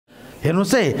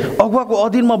हेर्नुहोस् है, अगुवाको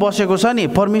अधीनमा बसेको छ नि,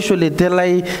 परमेश्वरले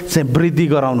त्यसलाई चाहिँ वृद्धि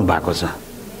गराउनु भएको छ।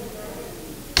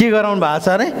 के गराउनु भएको छ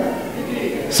अरे?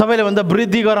 सबैले भन्दा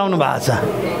वृद्धि गराउनु भएको छ।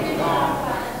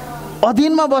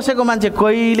 अधीनमा बसेको मान्छे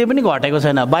कहिले पनि घटेको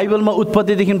छैन। बाइबलमा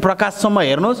उत्पत्तिदेखि प्रकाशसम्म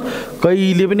हेर्नुहोस्,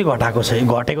 कहिले पनि घटेको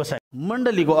छैन।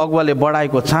 मण्डलीको अगुवाले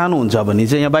बढाएको चाहनुहुन्छ भने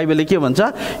चाहिँ यहाँ बाइबलले के भन्छ?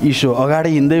 यीशु अगाडि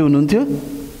हिँड्दै हुनुहुन्थ्यो,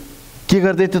 के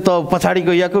गर्दै थियो त?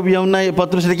 पछाडिको याकुब, यूहन्ना,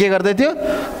 पत्रुसले के गर्दै थियो?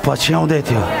 पछ्याउँदै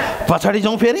थियो। पछाडि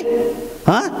जाउँ फेरि?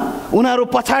 उनीहरू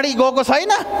पछाडि गएको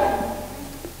छैन,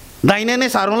 दाहिने नै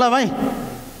सारौँला भाइ।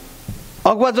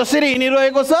 अगुवा जसरी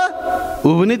हिँडिरहेको छ ऊ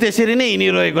पनि त्यसरी नै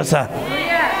हिँडिरहेको छ।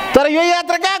 तर यो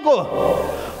यात्रा कहाँको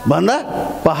भन्दा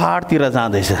पहाडतिर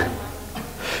जाँदैछ।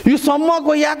 यो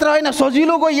सम्मको यात्रा होइन,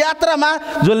 सजिलोको यात्रामा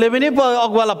जसले पनि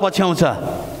अगुवालाई पछ्याउँछ।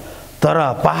 तर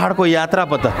पहाडको यात्रा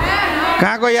पो त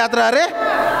कहाँको यात्रा अरे?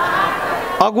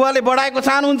 अगुवाले बढाएको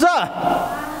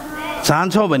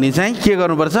चाहन्छौ भने चाहिँ के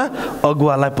गर्नुपर्छ?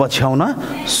 अगुवालाई पछ्याउन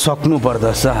सक्नु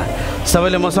पर्दछ।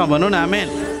 सबैले मसँग भन्नु न आमेन।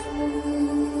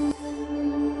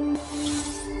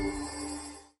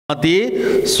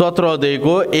 17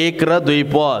 अध्यायको 1 र 2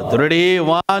 पद। Ready,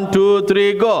 1 2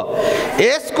 3 go.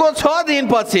 यसको 6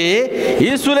 दिनपछि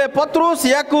यीशुले पत्रुस,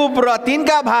 याकुब र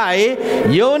तिनका भाइ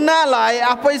यूहन्नालाई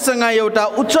आफैसँग एउटा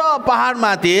उच्च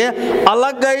पहाडमाथि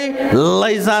अलग्गै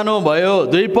लैजानु भयो।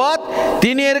 2 पद।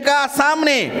 तिनीहरूका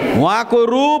सामने उहाँको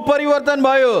रूप परिवर्तन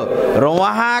भयो र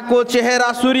उहाँको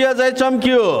चेहरा सूर्य झैं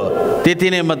चम्कियो। त्यति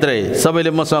नै मात्रै।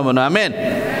 सबैले मसँग भन्नु आमेन।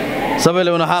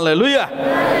 सबैले भन्नु हालेलुया।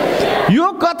 यो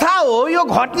कथा हो, यो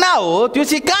घटना हो, त्यो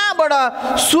चाहिँ कहाँबाट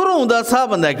सुरु हुँदछ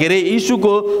भन्दाखेरि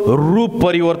यीशुको रूप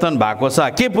परिवर्तन भएको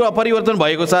छ। के परिवर्तन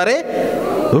भएको छ अरे?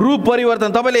 रूप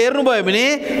परिवर्तन। तपाईँले हेर्नुभयो भने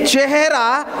चेहरा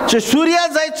चाहिँ सूर्य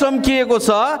झैं चम्किएको छ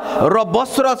र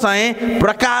वस्त्र चाहिँ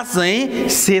प्रकाश चाहिँ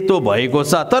सेतो भएको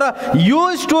छ। तर यो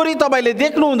स्टोरी तपाईँले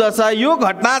देख्नुहुँदछ, यो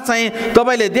घटना चाहिँ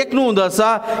तपाईँले देख्नुहुँदछ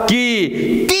कि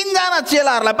 3 जना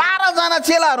चेलाहरूलाई, 12 जना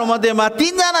चेलाहरू मध्येमा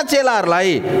 3 जना चेलाहरूलाई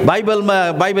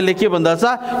बाइबलले के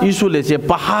भन्दछ? यीशुले चाहिँ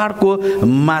पहाडको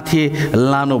माथि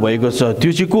लानु भएको छ।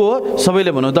 त्यो चाहिँ को हो?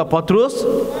 सबैले भन्नु त पत्रुस।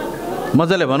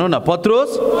 मजाले भनौँ न,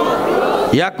 पत्रुस,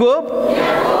 याकुब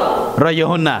र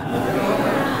यूहन्ना।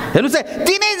 हेर्नुहोस् है,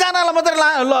 3 जनालाई मात्रै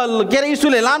के अरे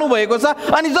यीशुले लानु भएको छ।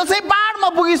 अनि जसै पहाडमा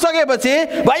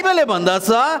पुगिसकेपछि बाइबलले भन्दछ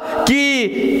कि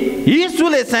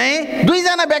यीशुले चाहिँ 2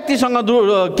 जना व्यक्तिसँग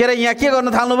के अरे यहाँ के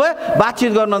गर्न थाल्नुभयो?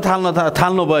 बातचित गर्न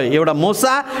थाल्नुभयो। एउटा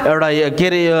मूसा, एउटा के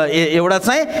अरे एउटा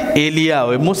चाहिँ एलिया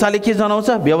हो। मूसाले के जनाउँछ?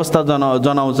 व्यवस्था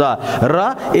जनाउँछ र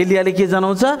एलियाले के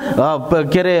जनाउँछ?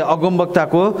 के अरे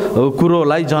अगमवक्ताको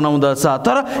कुरोलाई जनाउँदछ।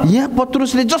 तर यहाँ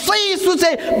पत्रुसले जसै यीशु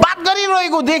चाहिँ बात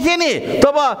गरिरहेको देखे नि,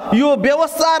 तब यो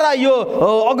व्यवस्था र यो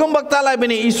अगमवक्तालाई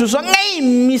पनि यीशुसँगै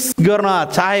मिस गर्न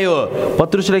चाह्यो।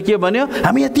 पत्रुसले के भन्यो?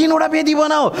 हामी यहाँ 3वटा वेदी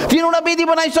बनाऊ। 3वटा वेदी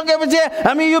बनाइसकेपछि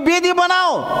हामी यो वेदी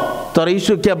बनाऊ। तर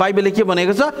यीशु के बाइबलले के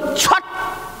भनेको छ?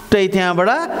 छट्टै त्यहाँबाट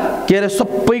के अरे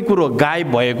सबै कुरो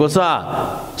गायब भएको छ।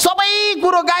 सबै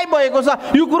कुरो गायब भएको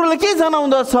छ। यो कुरोले के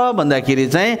जनाउँदछ भन्दाखेरि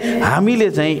चाहिँ हामीले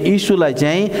चाहिँ यीशुलाई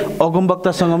चाहिँ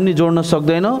अगमवक्तासँग पनि जोड्न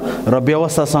सक्दैनौँ र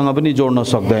व्यवस्थासँग पनि जोड्न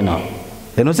सक्दैनौँ।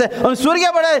 हेर्नुहोस् है, अनि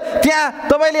स्वर्गबाट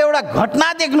त्यहाँ तपाईँले एउटा घटना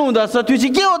देख्नु हुँदछ। त्यो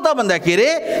चाहिँ के हो त भन्दाखेरि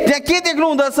त्यहाँ के देख्नु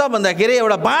हुँदछ भन्दाखेरि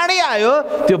एउटा बाँडी आयो।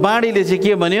 त्यो बाँडीले चाहिँ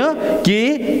के भन्यो कि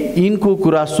यिनको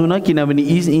कुरा सुन, किनभने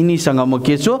यिनीसँग म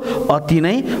के छु? अति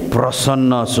नै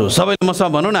प्रसन्न छु। सबैले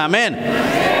मसँग भन्नु न आमेन।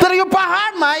 तर यो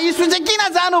पहाडमा यीशु चाहिँ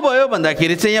किन जानुभयो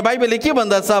भन्दाखेरि चाहिँ यहाँ बाइबलले के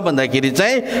भन्दछ भन्दाखेरि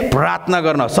चाहिँ प्रार्थना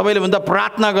गर्न। सबैले भन्दा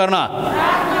प्रार्थना गर्न।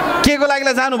 के को लागि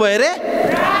जानुभयो रे?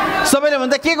 सबैले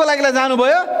भन्दा के को लागि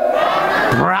जानुभयो?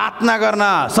 प्रार्थना गर्न।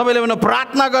 सबैले भन्नु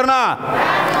प्रार्थना गर्न।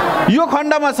 यो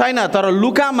खण्डमा छैन, तर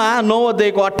लुकामा 9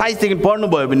 अध्यायको 28 देखि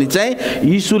पढ्नुभयो भने चाहिँ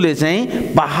यीशुले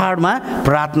चाहिँ पहाडमा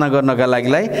प्रार्थना गर्नका लागि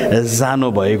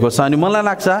जानु भएको छ। अनि मलाई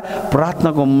लाग्छ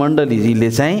प्रार्थनाको मण्डलीले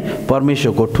चाहिँ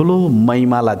परमेश्वरको ठुलो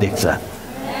महिमालाई देख्छ।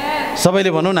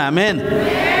 सबैले भन्नु न आमेन।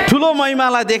 ठुलो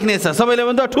महिमालाई देख्नेछ। सबैले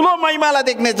भन्नु ठुलो महिमालाई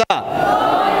देख्नेछ।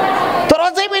 तर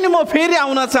अझै पनि म फेरि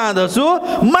आउन चाहदछु,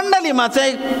 मण्डलीमा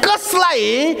चाहिँ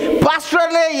कसलाई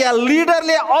पास्टरले या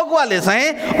लिडरले, अगुवाले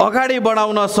चाहिँ अगाडि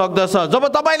बढाउन सक्दछ? जब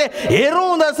तपाईँले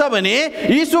हेर्नुहुँदछ भने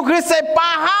यीशु ख्रीष्ट चाहिँ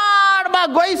पहाडमा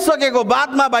गइसकेको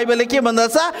बादमा बाइबलले के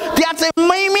भन्दछ? त्यहाँ चाहिँ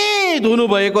धुनु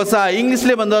भएको छ।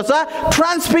 इंग्लिशले भन्दछ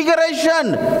ट्रान्सफिगरेसन,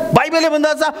 बाइबलले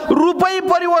भन्दछ रूपै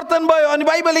परिवर्तन भयो। अनि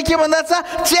बाइबलले के भन्दछ,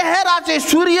 चेहरा चाहिँ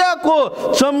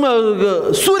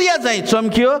सूर्य चाहिँ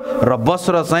चम्कियो र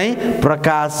वस्त्र चाहिँ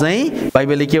प्रकाश चाहिँ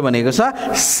बाइबलले के भनेको छ,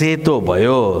 सेतो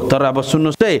भयो। तर अब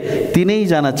सुन्नुस् है,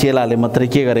 तीनैजना चेलाले मात्रै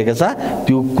के गरेको छ,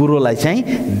 त्यो कुरोलाई चाहिँ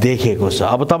देखेको छ।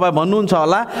 अब तपाईँ भन्नुहुन्छ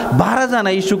होला 12 जना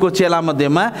यीशुको चेला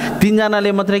मध्येमा 3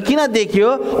 जनाले मात्रै किन देख्यो,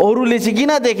 अरूले चाहिँ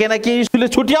किन देखेन, के यीशुले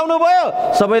छुट्याउनु भयो?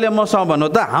 सबैले मसँग भन्नु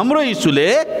त, हाम्रो यीशुले,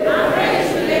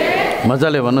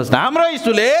 मजाले भन्नुहोस् न, हाम्रो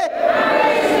यीशुले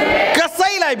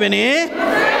कसैलाई पनि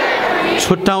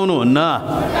छुट्याउनु हुन्न।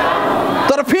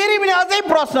 तर फेरि पनि अझै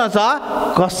प्रश्न छ,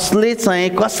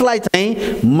 कसलाई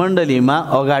चाहिँ मण्डलीमा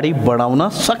अगाडि बढाउन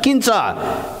सकिन्छ?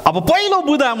 अब पहिलो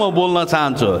बुधा म बोल्न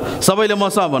चाहन्छु। सबैले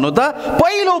मसँग भन्नु त,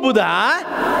 पहिलो बुधा,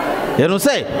 हेर्नुहोस्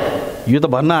है, यो त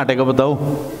भन्न आँटेको पो त हौ।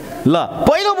 ल,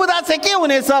 पहिलो बुधा चाहिँ के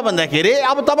हुनेछ भन्दाखेरि,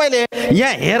 अब तपाईँले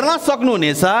यहाँ हेर्न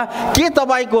सक्नुहुनेछ के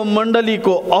तपाईँको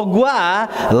मण्डलीको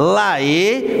अगुवालाई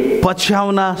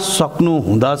पछ्याउन सक्नु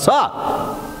हुँदछ।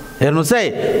 हेर्नुहोस्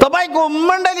है, तपाईँको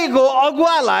मण्डलीको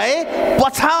अगुवालाई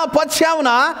पछ्याउन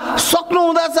सक्नु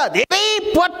हुँदछ। धेरै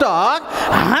पटक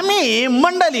हामी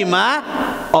मण्डलीमा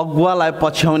अगुवालाई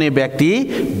पछ्याउने व्यक्ति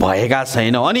भएका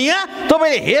छैनौँ। अनि यहाँ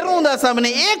तपाईँले हेर्नुहुँदछ भने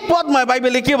एक पदमा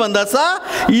बाइबलले के भन्दछ,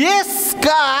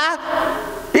 यसका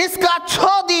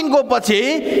 6 दिनको पछि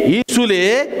यीशुले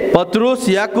पत्रुस,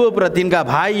 याकुब र तिनका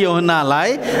भाइ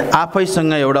यूहन्नालाई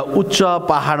आफैसँग एउटा उच्च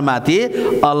पहाडमाथि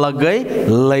अलग्गै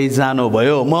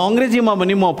लैजानुभयो। म अंग्रेजीमा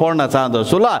पनि म पढ्न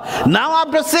चाहन्छु ल। Now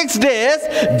after 6 days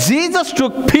Jesus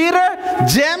took Peter,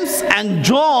 James and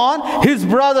John his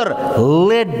brother,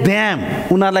 led them.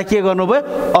 उनीहरूलाई के गर्नुभयो?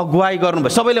 अगुवाई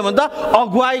गर्नुभयो। सबैले भन्दा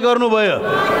अगुवाई गर्नुभयो।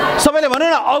 सबैले भन्नु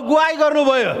न, अगुवाई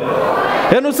गर्नुभयो।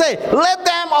 हेर्नुहोस् है, let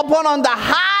them upon on the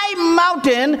high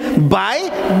mountain by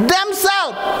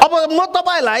themselves. अब म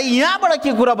तपाईलाई यहाँबाट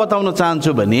के कुरा बताउन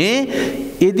चाहन्छु भने,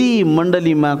 यदि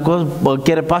मण्डलीमा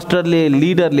के अरे पास्टरले,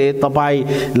 लिडरले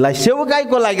तपाईलाई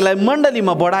सेवकाईको लागि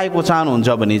मण्डलीमा बढाएको चाहनुहुन्छ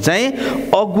भने चाहिँ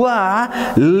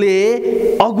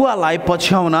अगुवालाई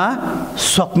पछ्याउन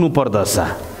सक्नु पर्दछ।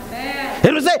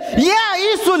 हेर्नुहोस् है, यहाँ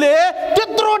यीशुले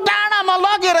त्यत्रो डाँडामा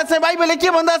लगेर चाहिँ बाइबलले के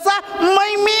भन्दछ,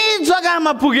 महिमी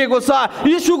जग्गामा पुगेको छ,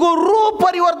 यीशुको रूप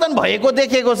परिवर्तन भएको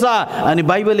देखेको छ। अनि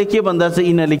बाइबलले के भन्दछ,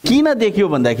 यिनीहरूले किन देख्यो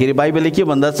भन्दाखेरि, बाइबलले के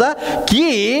भन्दछ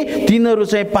कि तिनीहरू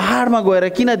चाहिँ पहाडमा गएर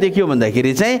किन देख्यो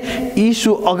भन्दाखेरि चाहिँ यीशु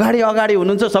अगाडि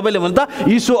हुनुहुन्छ। सबैले भन्छ त,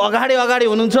 यीशु अगाडि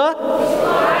हुनुहुन्छ।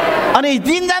 अनि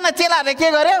 3 जना चेलाहरूले के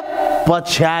गर्यो?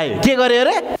 पछ्यायो। के गर्यो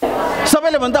अरे?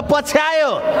 सबैले भन्छ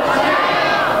पछ्यायो।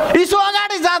 यीशु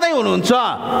अगाडि जाँदै हुनुहुन्छ।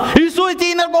 यीशु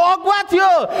तिनीहरूको अगुवा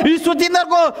थियो, यीशु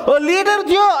तिनीहरूको लिडर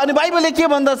थियो। अनि बाइबलले के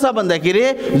भन्दछ भन्दाखेरि,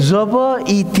 जब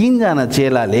यी 3 जना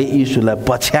चेलाले यीशुलाई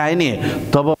पछ्याए नि,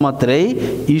 तब मात्रै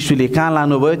यीशुले कहाँ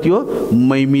लानुभयो? त्यो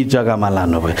महिमी जग्गामा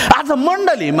लानुभयो। आज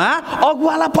मण्डलीमा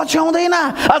अगुवालाई पछ्याउँदैन,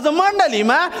 आज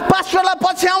मण्डलीमा पास्टरलाई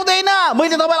पछ्याउँदैन।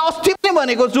 मैले तपाईँलाई अस्ति पनि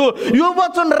भनेको छु, यो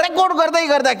वचन रेकर्ड गर्दै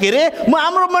गर्दाखेरि म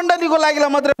हाम्रो मण्डलीको लागि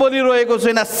मात्रै बोलिरहेको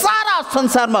छैन, सारा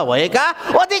संसारमा भएका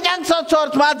अधिकांश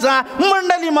चर्चमा जहाँ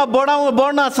मण्डलीमा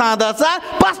बढ्न चाहँदछ,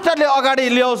 पास्टरले अगाडि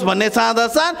ल्याओस् भन्ने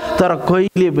चाहँदछ, तर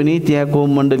कहिले पनि त्यहाँको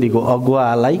मण्डलीको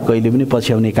अगुवालाई कहिले पनि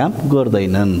पछ्याउने काम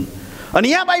गर्दैनन्। अनि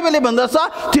यहाँ बाइबलले भन्दछ,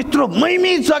 त्यत्रो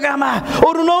महिमी जग्गामा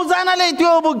अरू 9 जनाले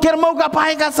त्यो मौका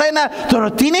पाएका छैन,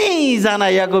 तर 3 जना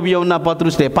याकुब, यूहन्ना,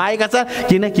 पत्रुसले पाएका छन्।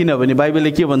 किनभने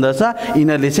बाइबलले के भन्दछ,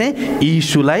 यिनीहरूले चाहिँ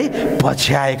यीशुलाई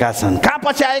पछ्याएका छन्। कहाँ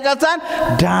पछ्याएका छन्?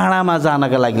 डाँडामा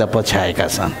जानका लागि पछ्याएका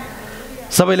छन्।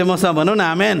 सबैले मसँग भन्नु न,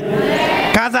 आमेन।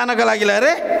 कहाँ जानका लागि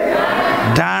अरे?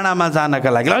 डाँडामा जानका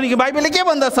लागि। अनि बाइबलले के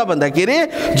भन्दछ भन्दाखेरि,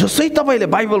 जसै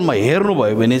तपाईँले बाइबलमा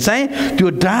हेर्नुभयो भने चाहिँ त्यो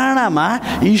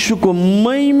डाँडामा यीशुको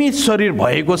महिमित शरीर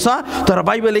भएको छ। तर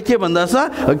बाइबलले के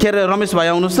भन्दछ, के अरे, रमेश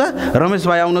भाइ आउनुहोस्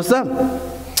त,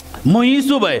 म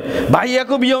यीशु भए, भाइ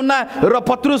याकुब, यूहन्ना र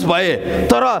पत्रुस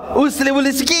भए। तर उसले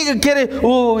चाहिँ के अरे,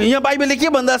 यहाँ बाइबलले के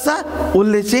भन्दछ,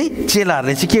 उसले चाहिँ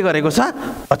चेलाहरूले चाहिँ के गरेको छ?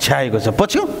 पछ्याएको छ।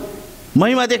 पछ्याउ,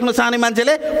 महिमा देख्न चाहने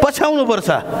मान्छेले पछ्याउनु पर्छ।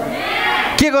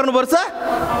 के गर्नुपर्छ?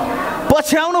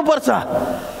 पछ्याउनु पर्छ।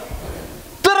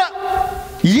 तर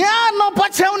यहाँ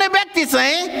नपछ्याउने व्यक्ति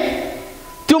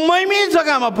चाहिँ त्यो महिमी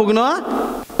जग्गामा पुग्न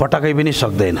पटक्कै पनि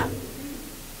सक्दैन।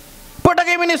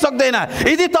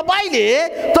 यदि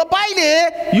तपाईले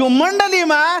यो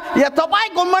मण्डलीमा या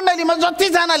तपाईको मण्डलीमा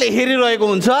जतिजनाले हेरिरहेको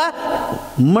हुन्छ,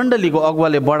 मण्डलीको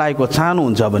अगुवाले बढाएको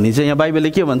चाहनुहुन्छ भने चाहिँ यहाँ बाइबलले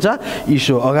के भन्छ,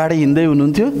 यीशु अगाडि हिँड्दै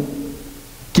हुनुहुन्थ्यो।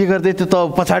 के गर्दै थियो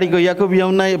त? पछाडिको याकुब,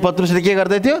 यूहन्ना, पत्रुसले के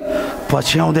गर्दै थियो?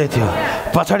 पछ्याउँदै थियो।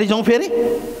 पछाडि जाउँ फेरि,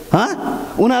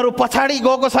 उनीहरू पछाडि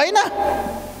गएको छैन,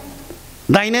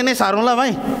 दाहिने नै सारौँला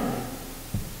भाइ।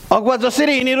 अगुवा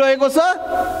जसरी हिँडिरहेको छ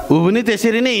ऊ पनि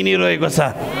त्यसरी नै हिँडिरहेको छ।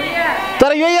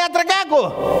 तर यो यात्रा कहाँको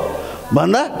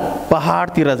भन्दा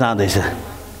पहाडतिर जाँदैछ।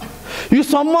 यो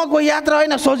सम्मको यात्रा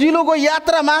होइन, सजिलोको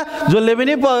यात्रामा जसले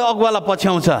पनि अगुवालाई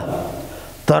पछ्याउँछ।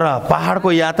 तर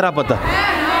पहाडको यात्रा पो त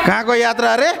कहाँको यात्रा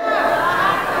अरे?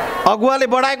 अगुवाले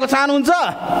बढाएको चाहनुहुन्छ?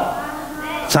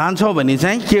 चाहन्छौँ भने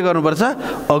चाहिँ के गर्नुपर्छ?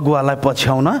 अगुवालाई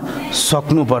पछ्याउन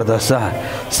सक्नु पर्दछ।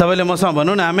 सबैले मसँग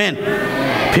भनौँ न आमेन।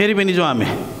 फेरि पनि जाउँ हामी।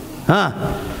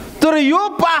 तर यो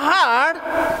पहाड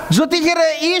जतिखेर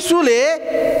यीशुले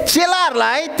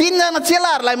चेलाहरूलाई, 3 जना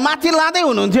चेलाहरूलाई माथि लाँदै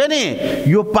हुनुहुन्थ्यो नि,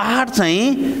 यो पहाड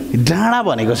चाहिँ डाँडा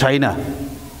भनेको छैन।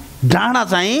 डाँडा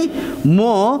चाहिँ म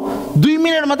 2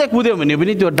 मिनट मात्रै कुद्यो भने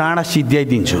पनि त्यो डाँडा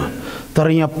सिद्ध्याइदिन्छु। तर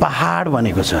यहाँ पहाड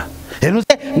भनेको छ।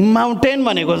 हेर्नुहोस्, माउन्टेन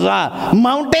भनेको छ।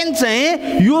 माउन्टेन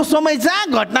चाहिँ यो समय जहाँ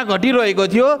घटना घटिरहेको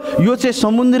थियो यो चाहिँ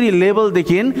समुद्री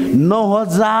लेभलदेखि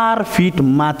 9000 फिट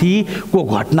माथिको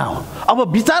घटना हो। अब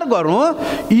विचार गरौँ,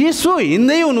 यीशु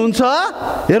हिँड्दै हुनुहुन्छ।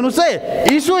 हेर्नुहोस् है,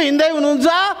 यीशु हिँड्दै हुनुहुन्छ।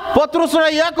 पत्रुस र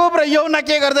याकुब र यूहन्ना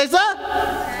के गर्दैछ?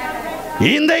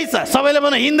 हिँड्दैछ। सबैले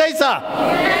भन हिँड्दैछ।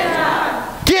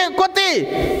 के कति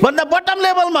भन्दा बटम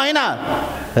लेभलमा होइन,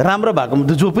 राम्रो भएकोमा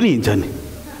त जो पनि हिँड्छ नि।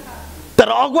 तर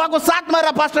अगुवाको साथमा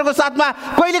र पास्टरको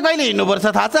साथमा कहिले कहिले हिँड्नुपर्छ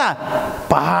थाहा छ?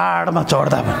 पहाडमा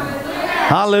चढ्दा पनि।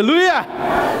 हालेलुया।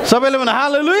 सबैले भन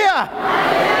हालेलुया।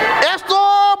 यस्तो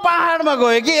पहाडमा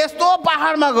गयो कि यस्तो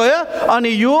पहाडमा गयो, अनि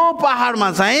यो पहाडमा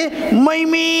चाहिँ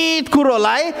मैमित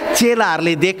कुरोलाई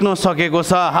चेलाहरूले देख्न सकेको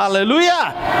छ। हालेलुया,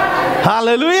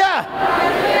 हालेलुया।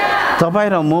 तपाईँ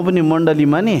र म पनि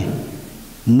मण्डलीमा नि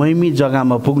मैमित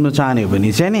जग्गामा पुग्नु चाहने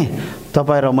भने चाहिँ नि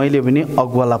तपाईँ र मैले पनि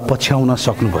अगुवालाई पछ्याउन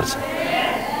सक्नुपर्छ।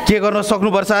 के गर्न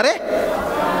सक्नुपर्छ अरे?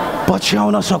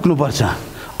 पछ्याउन सक्नुपर्छ।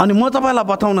 अनि म तपाईँलाई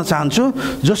बताउन चाहन्छु,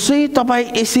 जसै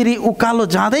तपाईँ यसरी उकालो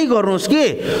जाँदै गर्नुहोस् कि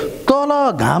तल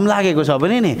घाम लागेको छ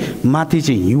भने नि माथि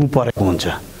चाहिँ हिउँ परेको हुन्छ।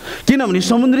 किनभने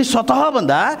समुद्री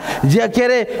सतहभन्दा के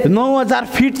अरे 9000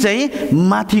 फिट चाहिँ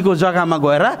माथिको जग्गामा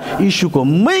गएर यीशुको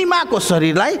महिमाको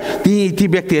शरीरलाई ती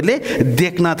व्यक्तिहरूले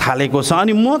देख्न थालेको छ।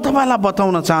 अनि म तपाईँलाई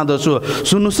बताउन चाहँदछु,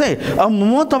 सुन्नुहोस् है। अब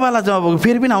म तपाईँलाई जब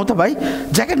फेरि पनि आउँ त भाइ,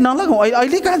 ज्याकेट नलगाउँ।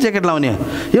 अहिले कहाँ ज्याकेट लाउने?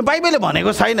 यो बाइबलले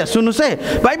भनेको छैन। सुन्नुहोस्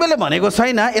है, बाइबलले भनेको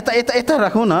छैन। यता यता यता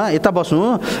राखौँ न, यता बस्नु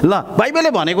ल।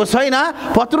 बाइबलले भनेको छैन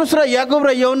पत्रुस र याकुब र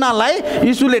यूहन्नालाई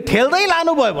यीशुले ठेल्दै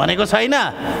लानुभयो भनेको छैन।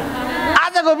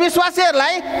 आजको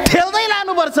विश्वासीहरूलाई ठेल्दै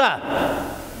लानुपर्छ।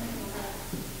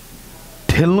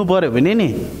 ठेल्नु पर्यो भने नि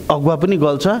अगुवा पनि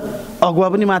गल्छ, अगुवा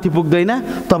पनि माथि पुग्दैन,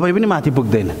 तपाईँ पनि माथि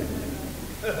पुग्दैन।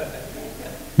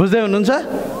 बुझ्दै हुनुहुन्छ?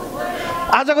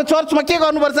 आजको चर्चमा के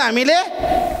गर्नुपर्छ हामीले?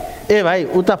 ए भाइ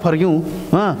उता फर्क्यौँ,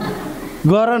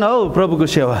 गर न हौ प्रभुको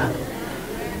सेवा।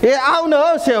 ए आउन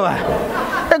हौ सेवा,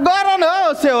 ए गर न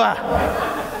हौ सेवा।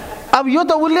 अब यो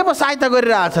त उसले पो सहायता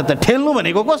गरिरहेछ त। ठेल्नु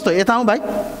भनेको कस्तो? यता आउँ भाइ।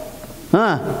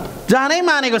 जानै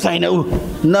मानेको छैन, ऊ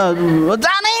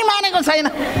जानै मानेको छैन।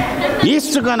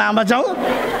 यीशुको नाममा जाऊ,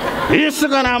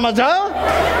 यीशुको नाममा जाऊ,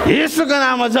 यीशुको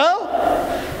नाममा जाऊ।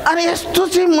 अनि यस्तो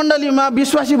चाहिँ मण्डलीमा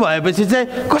विश्वासी भएपछि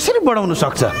चाहिँ कसरी बढाउनु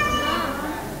सक्छ?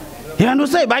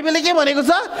 हेर्नुहोस् है, बाइबलले के भनेको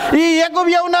छ? यी याकुब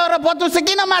यूहन्ना र पत्रुस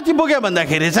किन माथि पुग्यो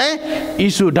भन्दाखेरि चाहिँ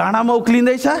यीशु डाँडामा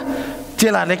उक्लिँदैछ।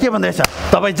 चेलाहरूले के भन्दैछ?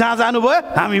 तपाईँ जहाँ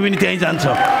जानुभयो हामी पनि त्यहीँ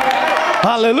जान्छौँ।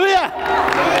 हालेलुया।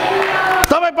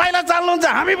 तपाईँ पहिला चाल्नुहुन्छ,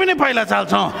 हामी पनि पहिला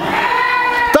चाल्छौँ।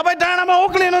 तपाईँ डाँडामा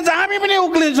उक्लिनुहुन्छ, हामी पनि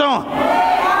उक्लिन्छौँ।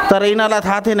 तर यिनीहरूलाई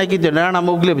थाहा थिएन कि त्यो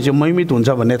डाँडामा उक्लिएपछि मैमित हुन्छ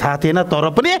भन्ने थाहा थिएन। तर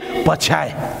पनि पछ्याए।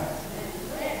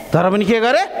 तर पनि के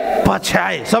गरे?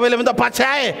 पछ्याए। सबैले पनि त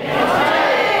पछ्याए।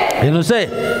 हेर्नुहोस् है,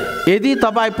 यदि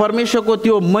तपाईँ परमेश्वरको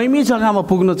त्यो मैमी जग्गामा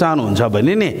पुग्न चाहनुहुन्छ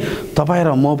भने नि तपाईँ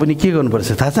र म पनि के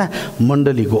गर्नुपर्छ थाहा छ?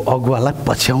 मण्डलीको अगुवालाई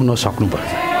पछ्याउन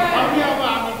सक्नुपर्छ।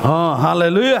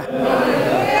 हालेलुया,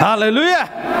 हालेलुया,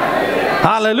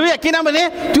 हालेलुया। किनभने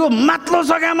त्यो माथिल्लो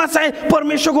जग्गामा चाहिँ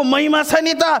परमेश्वरको महिमा छ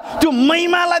नि त। त्यो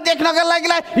महिमालाई देख्नका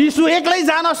लागि यीशु एक्लै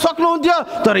जान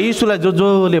सक्नुहुन्थ्यो। तर यीशुलाई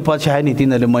जसले पछ्याए नि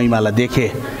तिनीहरूले महिमालाई देखे।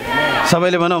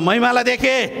 सबैले भनौँ महिमालाई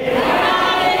देखे।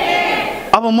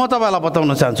 अब म तपाईँलाई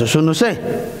बताउन चाहन्छु, सुन्नुहोस् है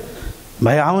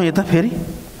भाइ। आउँ यता फेरि।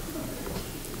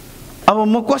 अब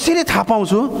म कसरी थाहा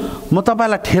पाउँछु म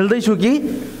तपाईँलाई ठेल्दैछु कि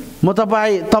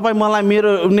तपाईँ मलाई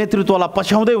मेरो नेतृत्वलाई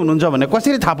पछ्याउँदै हुनुहुन्छ भने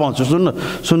कसरी थाहा पाउँछु?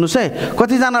 सुन्नुहोस् है,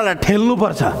 कतिजनालाई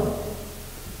ठेल्नुपर्छ।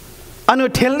 अनि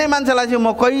ठेल्ने मान्छेलाई चाहिँ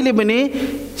म कहिले पनि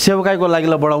सेवकाईको लागि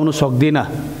बढाउनु सक्दिनँ।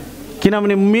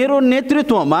 किनभने मेरो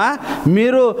नेतृत्वमा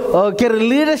मेरो के अरे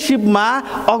लिडरसिपमा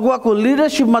अगुवाको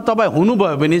लिडरसिपमा तपाईँ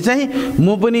हुनुभयो भने चाहिँ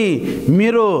म पनि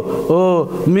मेरो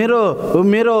मेरो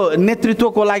मेरो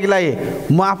नेतृत्वको लागिलाई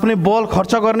म आफ्नै बल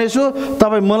खर्च गर्नेछु।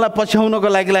 तपाईँ मलाई पछ्याउनको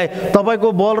लागिलाई तपाईँको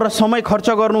बल र समय खर्च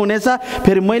गर्नुहुनेछ।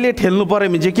 फेरि मैले ठेल्नु पर्यो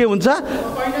भने चाहिँ के हुन्छ?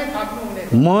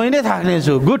 मै नै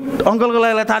थाक्नेछु। गुड, अङ्कलको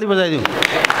लागि ताली बजाइदिउँ।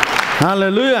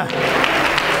 हालेलुया।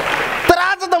 तर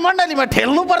आज त मण्डलीमा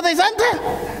ठेल्नु पर्दैछ नि त।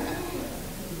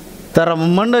 तर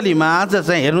मण्डलीमा आज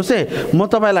चाहिँ हेर्नुहोस् है, म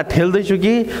तपाईँलाई ठेल्दैछु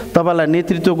कि तपाईँलाई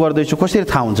नेतृत्व गर्दैछु कसरी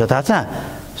थाहा हुन्छ थाहा छ?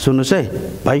 सुन्नुहोस् है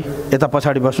भाइ, यता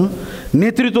पछाडि बस्नु।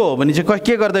 नेतृत्व हो भने चाहिँ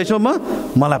के गर्दैछु?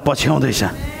 मलाई पछ्याउँदैछ।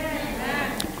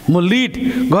 म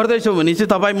लिड गर्दैछु भने चाहिँ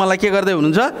तपाईँ मलाई के गर्दै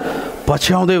हुनुहुन्छ?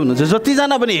 पछ्याउँदै हुनुहुन्छ।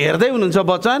 जतिजना पनि हेर्दै हुनुहुन्छ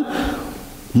वचन,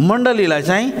 मण्डलीलाई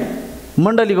चाहिँ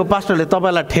मण्डलीको पास्टरले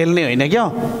तपाईँलाई ठेल्ने होइन क्या।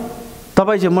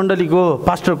 तपाईँ चाहिँ मण्डलीको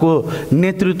पास्टरको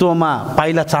नेतृत्वमा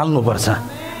पाइला चाल्नुपर्छ।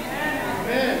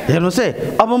 हेर्नुहोस् है,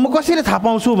 अब म कसरी थाहा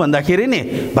पाउँछु भन्दाखेरि नि,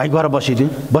 भाइ गएर बसी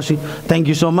थ्याङ्क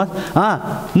यू सो मच।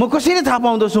 म कसरी थाहा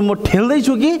पाउँदैछु म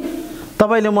ठेल्दैछु कि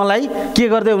तपाईँले मलाई के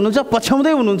गर्दै हुनुहुन्छ?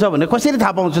 पछ्याउँदै हुनुहुन्छ भने कसरी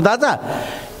थाहा पाउँछु थाहा छ?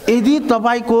 यदि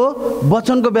तपाईँको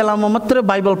वचनको बेलामा मात्रै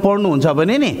बाइबल पढ्नुहुन्छ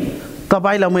भने नि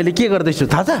तपाईँलाई मैले के गर्दैछु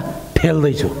थाहा छ?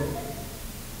 ठेल्दैछु।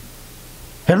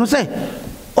 हेर्नुहोस् है,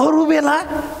 अरू बेला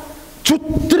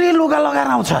चुत्रे लुगा लगाएर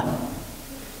आउँछ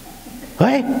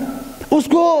है,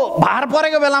 उसको भार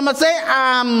परेको बेलामा चाहिँ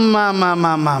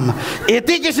आमा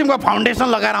यति किसिमको फाउन्डेसन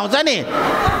लगाएर आउँछ नि।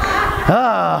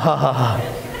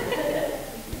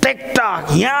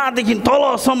 टेकटक यहाँदेखि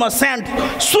तलसम्म सेन्ट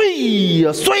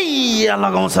सुइया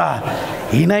लगाउँछ।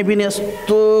 हिँडाइ पनि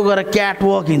यस्तो गरेर क्याट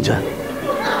वक हिँड्छ।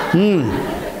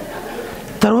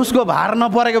 तर उसको भार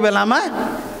नपरेको बेलामा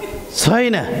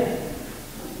छैन,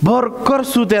 भर्खर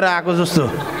सुतेर आएको जस्तो।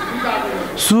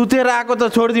 सुतेर आएको त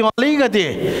छोडिदिउँ, अलिकति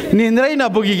निन्द्रै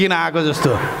नपुगिकन आएको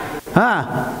जस्तो।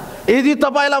 यदि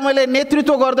तपाईँलाई मैले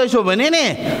नेतृत्व गर्दैछु भने नि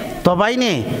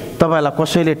तपाईँलाई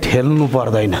कसैले ठेल्नु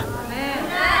पर्दैन।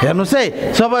 हेर्नुहोस्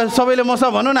है, सबैले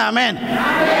मसँग भन्नु न आमेन।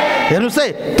 हेर्नुहोस्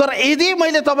है, तर यदि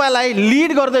मैले तपाईँलाई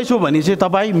लिड गर्दैछु भने चाहिँ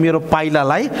तपाईँ मेरो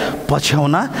पाइलालाई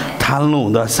पछ्याउन थाल्नु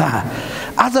हुँदछ।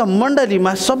 आज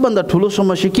मण्डलीमा सबभन्दा ठुलो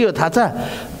समस्या के हो थाहा छ?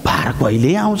 भार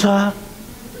कहिले आउँछ?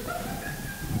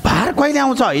 भार कहिले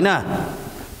आउँछ होइन,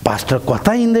 पास्टर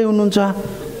कता हिँड्दै हुनुहुन्छ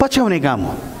पछ्याउने काम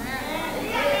हो।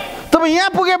 तपाईँ यहाँ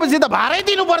पुगेपछि त भारै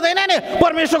दिनु पर्दैन नि,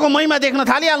 परमेश्वरको महिमा देख्न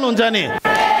थालिहाल्नुहुन्छ नि।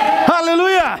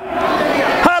 हालेलुया,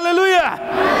 हालेलुया।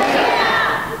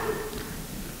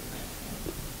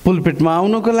 पुलपिटमा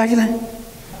आउनको लागि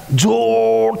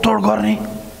जोडतोड गर्ने।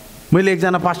 मैले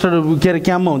एकजना पास्टर के अरे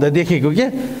क्याम्पमा हुँदा देखेको के,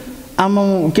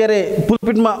 आमा के अरे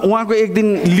पुलपिटमा उहाँको एक दिन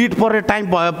लिड पर्ने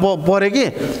टाइम पऱ्यो कि,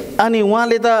 अनि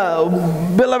उहाँले त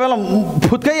बेला बेला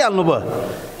फुत्काइहाल्नु भयो।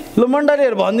 ल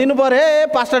मण्डलीहरू भनिदिनु पऱ्यो, हे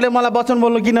पास्टरले मलाई वचन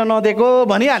बोल्नु किन नदिएको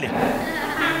भनिहाल्यो।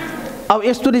 अब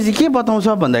यस्तो चाहिँ के बताउँछ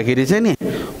भन्दाखेरि चाहिँ नि,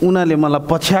 उनीहरूले मलाई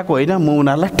पछ्याएको होइन, म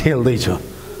उनीहरूलाई ठेल्दैछु।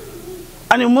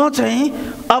 अनि म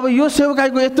चाहिँ अब यो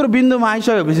सेवकाईको यत्रो बिन्दुमा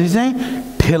आइसकेपछि चाहिँ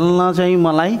ठेल्न चाहिँ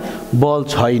मलाई बल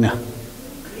छैन।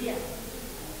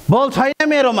 बल छैन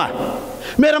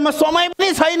मेरोमा समय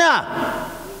पनि छैन।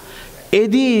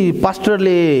 यदि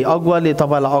पास्टरले अगुवाले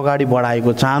तपाईँलाई अगाडि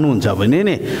बढाएको चाहनुहुन्छ भने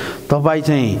नि तपाईँ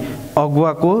चाहिँ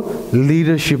अगुवाको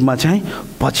लिडरसिपमा चाहिँ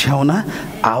पछ्याउन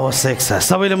आवश्यक छ।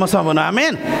 सबैले मसँग भन्नु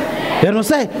आमेन।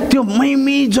 हेर्नुहोस् है, त्यो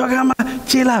महिमी जग्गामा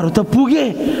चेलाहरू त पुगे,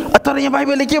 तर यहाँ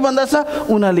बाइबलले के भन्दछ?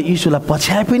 उनीहरूले यीशुलाई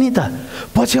पछ्याए पनि त।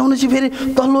 पछ्याउनु चाहिँ फेरि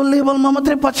तल्लो लेभलमा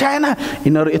मात्रै पछ्याएन,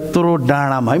 यिनीहरू यत्रो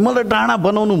डाँडामा। है मलाई डाँडा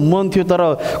बनाउनु मन थियो, तर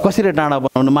कसरी डाँडा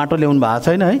बनाउनु, माटो ल्याउनु भएको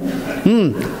छैन है।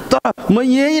 तर म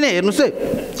यही नै हेर्नुहोस् है,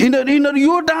 यिनीहरू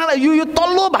यो डाँडा यो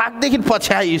तल्लो भागदेखि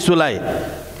पछ्याए यीशुलाई।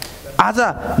 आज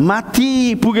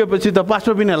माथि पुगेपछि त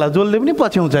पास्टर बिनालाई जसले पनि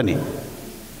पछ्याउँछ नि।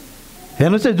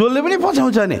 हेर्नुहोस् है, जसले पनि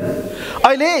पछ्याउँछ नि।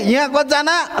 अहिले यहाँ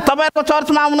कतिजना तपाईँहरूको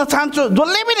चर्चमा आउन चाहन्छु,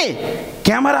 जसले पनि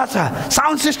क्यामेरा छ,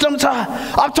 साउन्ड सिस्टम छ,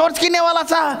 अब चर्च किन्नेवाला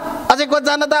छ। अझै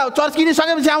कतिजना त चर्च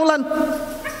किनिसकेपछि आउलान्,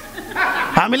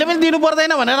 हामीले पनि दिनु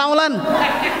पर्दैन भनेर आउलान्।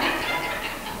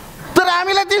 तर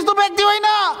हामीलाई त्यस्तो व्यक्ति होइन,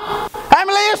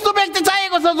 हामीलाई यस्तो व्यक्ति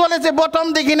चाहिएको छ जसले चाहिँ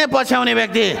बटमदेखि नै पछ्याउने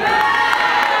व्यक्ति।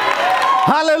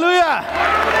 हालेलुया।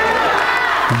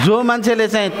 जो मान्छेले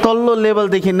चाहिँ तल्लो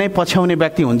लेभलदेखि नै पछ्याउने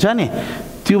व्यक्ति हुन्छ नि,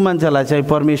 त्यो मान्छेलाई चाहिँ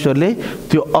परमेश्वरले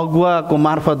त्यो अगुवाको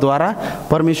मार्फतद्वारा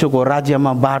परमेश्वरको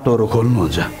राज्यमा बाटोहरू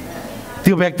खोल्नुहुन्छ।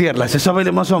 त्यो व्यक्तिहरूलाई चाहिँ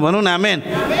सबैले मसँग भनौँ न आमेन।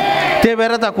 त्यही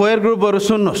भएर त कोयर ग्रुपहरू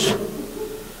सुन्नुहोस्,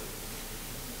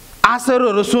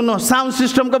 आशरहरू सुन्नुहोस्, साउन्ड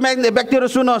सिस्टमको व्यक्तिहरू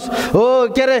सुन्नुहोस्, हो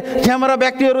के अरे क्यामेरा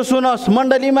व्यक्तिहरू सुन्नुहोस्,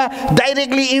 मण्डलीमा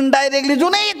डाइरेक्टली इन्डाइरेक्टली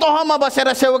जुनै तहमा बसेर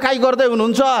सेवकाई गर्दै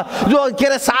हुनुहुन्छ, जो के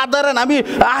अरे साधारण हामी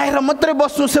आएर मात्रै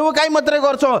बस्छौँ, सेवकाई मात्रै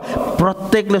गर्छौँ,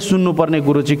 प्रत्येकले सुन्नुपर्ने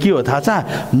कुरो चाहिँ के हो थाहा छ?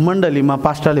 मण्डलीमा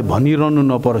पास्टरले भनिरहनु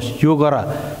नपरोस्, यो गर,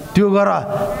 त्यो गर,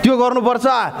 त्यो गर्नुपर्छ,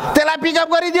 त्यसलाई पिकअप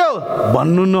गरिदियो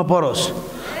भन्नु नपरोस्।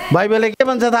 बाइबलले के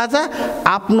भन्छ थाहा छ?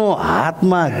 आफ्नो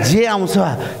हातमा जे आउँछ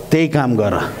त्यही काम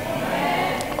गर।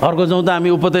 अर्को जाउँ त हामी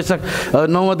उपदेशक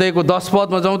 9 अध्यायको 10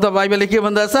 पदमा जाउँ त बाइबलले के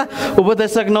भन्दछ?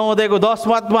 उपदेशक 9 अध्यायको 10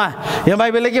 पदमा यहाँ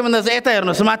बाइबलले के भन्दछ? यता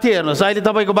हेर्नुहोस्, माथि हेर्नुहोस्। अहिले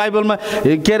तपाईँको बाइबलमा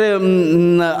के अरे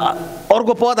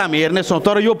अर्को पद हामी हेर्नेछौँ,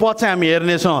 तर यो पद चाहिँ हामी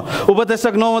हेर्नेछौँ।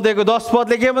 उपदेशक 9 अध्यायको 10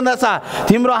 पदले के भन्दछ?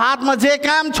 तिम्रो हातमा जे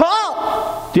काम छ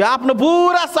त्यो आफ्नो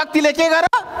पुरा शक्तिले के गर?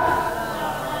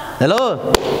 हेलो,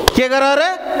 के गर अरे?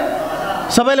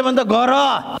 सबैले भन्छ गर।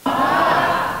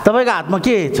 तपाईँको हातमा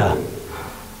के छ?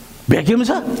 भ्याक्युम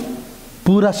छ,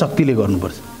 पुरा शक्तिले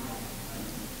गर्नुपर्छ।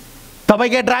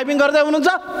 तपाईँ के ड्राइभिङ गर्दै हुनुहुन्छ?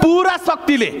 पुरा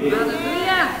शक्तिले।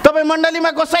 तपाईँ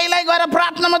मण्डलीमा कसैलाई गएर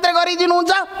प्रार्थना मात्रै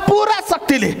गरिदिनुहुन्छ? पुरा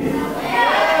शक्तिले।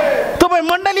 तपाईँ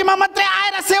मण्डलीमा मात्रै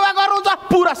आएर सेवा गर्नुहुन्छ?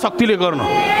 पुरा शक्तिले गर्नु।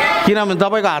 किनभने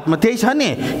तपाईँको हातमा त्यही छ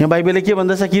नि। यहाँ बाइबलले के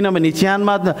भन्दछ? किनभने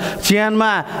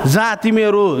चिहानमा जहाँ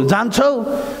तिमीहरू जान्छौ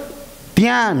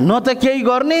त्यहाँ न त केही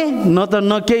गर्ने, न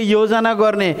केही योजना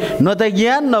गर्ने, न त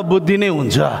ज्ञान न बुद्धि नै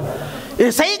हुन्छ।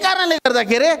 यसै कारणले गर्दा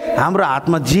के अरे हाम्रो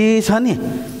हातमा जे छ नि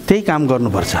त्यही काम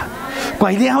गर्नुपर्छ।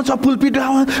 कहिले आउँछ पुलपिट,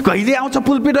 कहिले आउँछ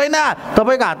पुलपिट होइन।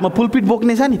 तपाईँको हातमा पुलपिट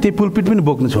बोक्ने छ नि, त्यही पुलपिट पनि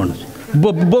बोक्नु छोड्नुहोस्,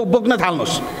 बोक्न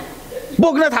थाल्नुहोस्,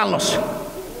 बोक्न थाल्नुहोस्।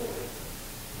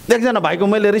 एकजना भाइको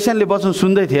मैले रिसेन्टली वचन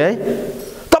सुन्दै थिएँ है,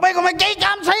 तपाईँकोमा केही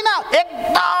काम छैन,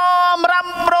 एकदम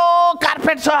राम्रो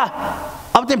कार्पेट छ,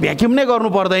 अब त्यो भ्याक्युम नै गर्नु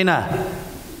पर्दैन,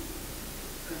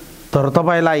 तर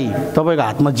तपाईँलाई तपाईँको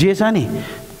हातमा जे छ नि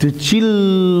त्यो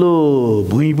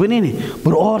चिल्लो भुइँ पनि नि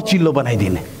बरु और चिल्लो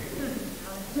बनाइदिने,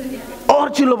 और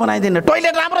चिल्लो बनाइदिने।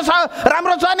 टोइलेट राम्रो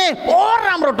छ नि और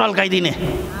राम्रो टल्काइदिने।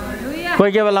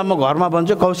 कोही कोही बेला म घरमा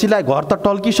भन्छु, कौशीलाई घर त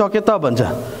टल्किसक्यो त भन्छ,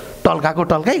 टल्काको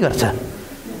टल्काइ गर्छ।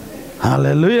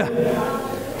 हालेलुया।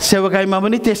 सेवकाईमा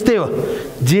पनि त्यस्तै हो,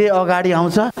 जे अगाडि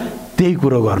आउँछ त्यही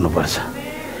कुरो गर्नुपर्छ।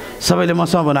 सबैले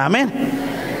मसँग भन्नु आमेन।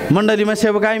 मण्डलीमा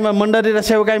सेवकाईमा, मण्डली र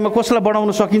सेवकाईमा कसलाई बढाउन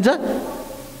सकिन्छ?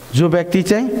 जो व्यक्ति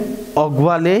चाहिँ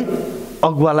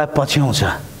अगुवालाई पछ्याउँछ।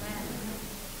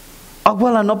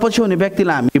 अगुवालाई नपछ्याउने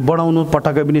व्यक्तिलाई हामी बढाउनु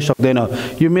पटक्कै पनि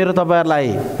सक्दैनौँ। यो मेरो तपाईँहरूलाई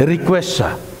रिक्वेस्ट छ।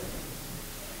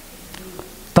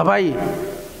 तपाईँ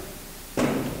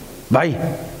भाइ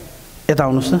यता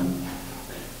आउनुहोस् न,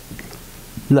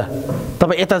 ल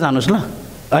तपाईँ यता जानुहोस् ल।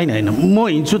 होइन म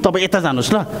हिँड्छु, तपाईँ यता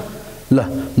जानुहोस् ल। ल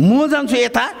म जान्छु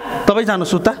यता, तपाईँ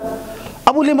जानुहोस् उता।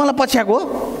 अब उसले मलाई पछ्याएको हो,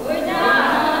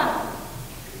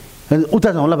 उता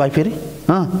जाउँ ल भाइ फेरि।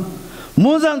 म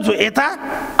जान्छु यता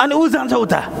अनि ऊ जान्छ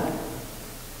उता।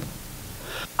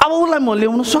 अब उसलाई म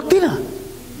ल्याउन सक्दिनँ,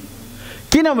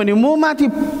 किनभने म माथि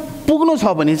पुग्नु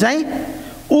छ भने चाहिँ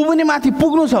ऊ पनि माथि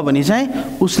पुग्नु छ भने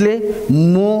चाहिँ उसले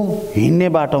म हिँड्ने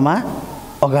बाटोमा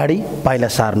अगाडि पाइला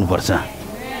सार्नुपर्छ।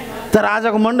 तर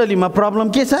आजको मण्डलीमा प्रब्लम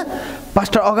के छ?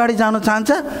 पास्टर अगाडि जान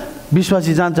चाहन्छ,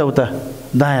 विश्वासी जान्छ उता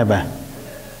दायाँ बायाँ,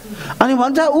 अनि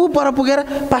भन्छ ऊ पर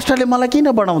पुगेर पास्टरले मलाई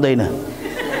किन बढाउँदैन?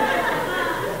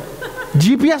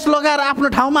 जिपिएस लगाएर आफ्नो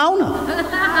ठाउँमा आऊ न,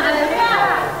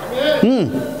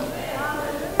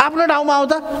 आफ्नो ठाउँमा आऊ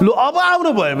त। लु अब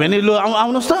आउनु भयो भने लु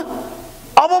आउनुहोस् त।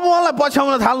 अब मलाई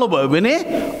पछ्याउन थाल्नु भयो भने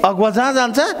अगुवा जहाँ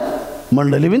जान्छ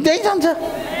मण्डली पनि त्यहीँ जान्छ।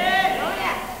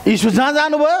 यीशु जहाँ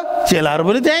जानुभयो चेलाहरू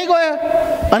पनि त्यहीँ गयो।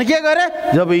 अनि के गरे?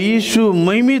 जब यीशु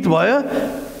महिमित भयो,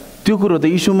 त्यो कुरो त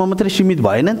यीशुमा मात्रै सीमित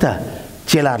भएन नि त,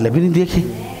 चेलाहरूले पनि देखे।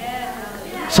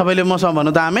 सबैले मसँग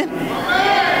भन्नु त आमेन।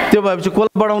 त्यो भएपछि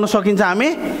कसलाई बढाउन सकिन्छ? हामी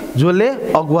जसले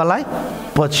अगुवालाई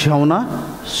पछ्याउन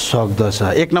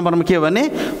सक्दछ। एक नम्बरमा के भने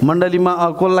मण्डलीमा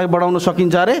कसलाई बढाउन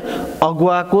सकिन्छ अरे?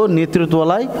 अगुवाको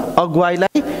नेतृत्वलाई,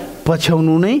 अगुवाईलाई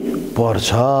पछ्याउनु नै पर्छ।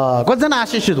 कतिजना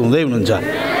आशिषित हुँदै हुनुहुन्छ?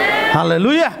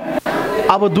 हालेलुया।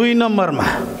 अब 2 नम्बरमा,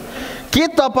 के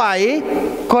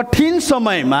तपाईँ कठिन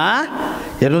समयमा,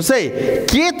 हेर्नुहोस् है,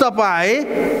 के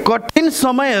तपाईँ कठिन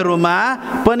समयहरूमा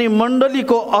पनि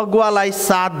मण्डलीको अगुवालाई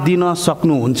साथ दिन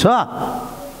सक्नुहुन्छ?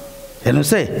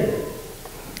 हेर्नुहोस् है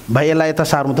भाइ, यसलाई यता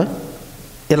सार्नु त,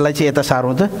 यसलाई चाहिँ यता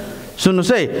सार्नु त।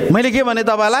 सुन्नुहोस् है, मैले के भने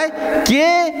तपाईँलाई, के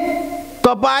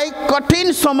तपाईँ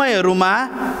कठिन समयहरूमा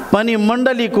पनि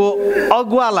मण्डलीको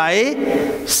अगुवालाई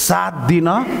साथ दिन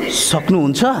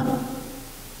सक्नुहुन्छ?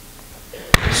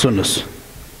 सुन्नुहोस्,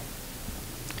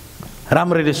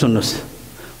 राम्ररी सुन्नुहोस्,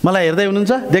 मलाई हेर्दै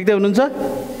हुनुहुन्छ, देख्दै हुनुहुन्छ?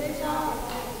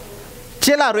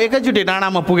 चेलाहरू एकैचोटि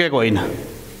डाँडामा पुगेको होइन,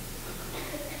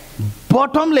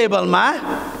 बटम लेभलमा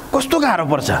कस्तो गाह्रो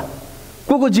पर्छ।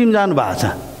 को जिम जानु भएको छ?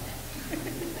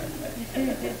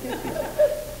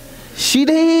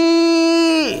 सिधै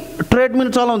ट्रेडमिल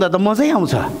चलाउँदा त मजै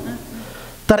आउँछ,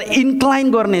 तर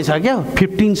इन्क्लाइन गर्ने छ क्या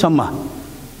 15 सम्म।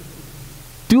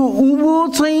 त्यो उँभो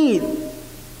चाहिँ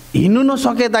हिँड्नु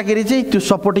नसकेदाखेरि चाहिँ त्यो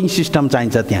सपोर्टिङ सिस्टम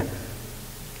चाहिन्छ त्यहाँ,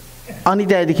 अनि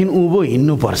त्यहाँदेखि उँभो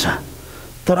हिँड्नुपर्छ।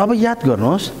 तर अब याद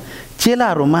गर्नुहोस्,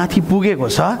 चेलाहरू माथि पुगेको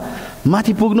छ,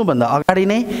 माथि पुग्नुभन्दा अगाडि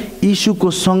नै यीशुको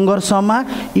सङ्घर्षमा,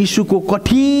 यीशुको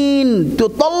कठिन त्यो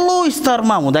तल्लो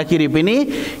स्तरमा हुँदाखेरि पनि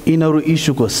यिनीहरू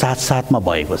यीशुको साथसाथमा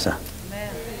भएको छ।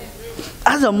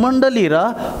 आज मण्डली र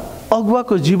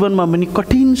अगुवाको जीवनमा पनि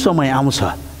कठिन समय आउँछ।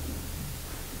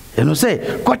 हेर्नुहोस् है,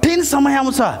 कठिन समय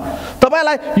आउँछ।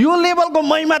 तपाईँलाई यो लेभलको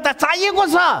महिमा त चाहिएको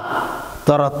छ,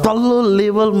 तर तल्लो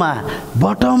लेभलमा,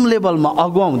 बटम लेभलमा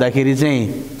अगुवा हुँदाखेरि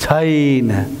चाहिँ छैन।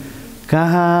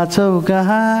 कहाँ छौ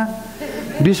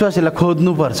कहाँ? विश्वासीलाई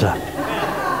खोज्नुपर्छ।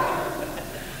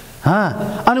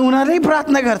 अनि उनीहरूले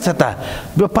प्रार्थना गर्छ त,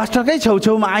 पास्टरकै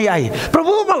छेउछेउमा आइ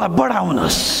प्रभु मलाई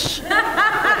बढाउनुहोस्,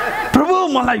 प्रभु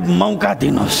मलाई मौका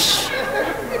दिनुहोस्।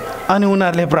 अनि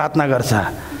उनीहरूले प्रार्थना गर्छ,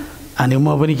 अनि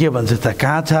म पनि के भन्छु त,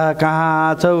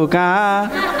 कहाँ छौ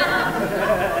कहाँ?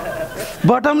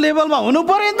 बटम लेभलमा हुनु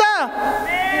पर्यो नि त।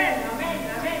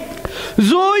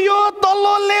 जो यो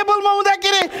तल्लो लेभलमा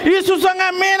हुँदाखेरि यीशुसँग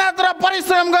मेहनत र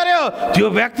परिश्रम गर्यो, त्यो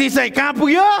व्यक्ति चाहिँ कहाँ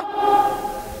पुग्यो?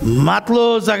 माथिल्लो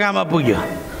जग्गामा पुग्यो।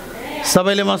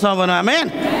 सबैले मसँग भन्नु आमेन,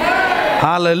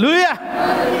 हालेलुया।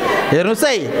 हेर्नुहोस्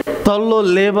है, तल्लो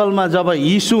लेभलमा जब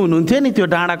यीशु हुनुहुन्थ्यो नि त्यो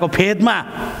डाँडाको फेदमा,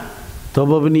 तब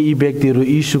पनि यी व्यक्तिहरू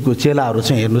यीशुको चेलाहरू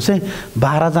चाहिँ हेर्नुहोस् है,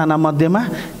 12 जना मध्येमा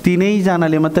 3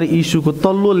 जनाले मात्र यीशुको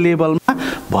तल्लो लेभलमा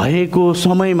भएको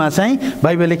समयमा चाहिँ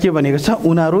बाइबलले के भनेको छ,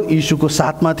 उनीहरू यीशुको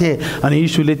साथमा थिए। अनि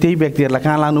यीशुले त्यही व्यक्तिहरूलाई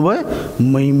कहाँ लानुभयो?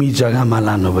 महिमी जग्गामा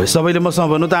लानुभयो। सबैले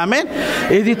मसँग भन्नु त आमेन।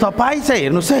 यदि तपाईँ चाहिँ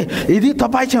हेर्नुहोस् है, यदि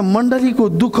तपाईँ चाहिँ मण्डलीको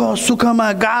दुःख सुखमा,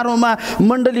 गाह्रोमा,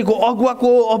 मण्डलीको अगुवाको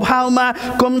अभावमा,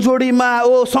 कमजोरीमा,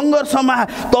 सङ्घर्षमा,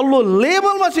 तल्लो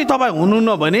लेभलमा चाहिँ तपाईँ हुनु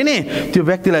न भने नि, त्यो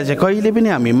व्यक्तिलाई चाहिँ कहिले पनि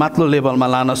हामी माथिल्लो लेभलमा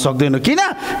लान सक्दैनौँ।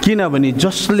 किनभने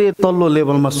जसले तल्लो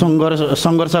लेभलमा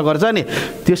सङ्घर्ष गर्छ नि,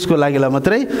 त्यसको लागि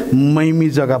मात्रै महिमी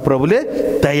जग्गा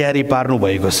प्रभुले तयारी पार्नु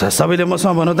भएको छ। सबैले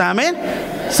मसँग भन्नु त आमेन।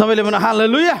 सबैले भन्नु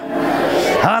हालेलुया,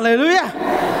 हालेलुया।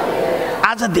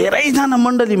 आज धेरैजना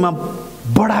मण्डलीमा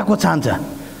बढाएको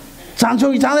चाहन्छौ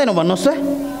कि चाहँदैन भन्नुहोस् त,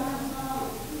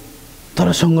 तर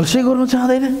सङ्घर्षै गर्नु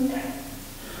चाहँदैन।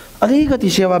 अलिकति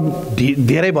सेवा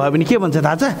धेरै भयो भने के भन्छ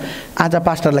थाहा छ? आज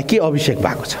पास्टरलाई के अभिषेक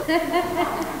भएको छ,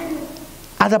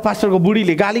 आज पास्टरको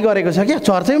बुढीले गाली गरेको छ क्या,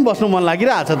 चर्चैमा बस्नु मन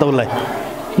लागिरहेको छ त उसलाई।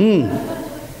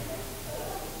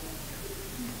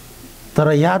 तर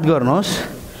याद गर्नुहोस्,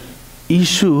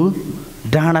 यीशु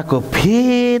डाँडाको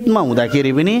फेदमा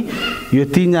हुँदाखेरि पनि यो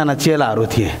 3 जना चेलाहरू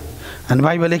थिए। अनि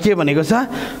बाइबलले के भनेको छ,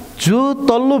 जो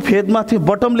तल्लो फेदमा थियो,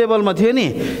 बटम लेभलमा थियो नि,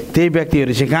 त्यही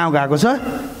व्यक्तिहरू चाहिँ कहाँ गएको छ?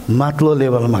 माथिल्लो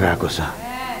लेभलमा गएको छ।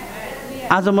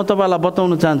 आज म तपाईँलाई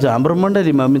बताउन चाहन्छु, हाम्रो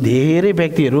मण्डलीमा धेरै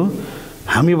व्यक्तिहरू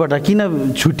हामीबाट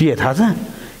किन छुटिए थाहा छ?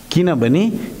 किनभने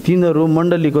तिनीहरू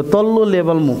मण्डलीको तल्लो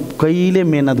लेभलमा कहिले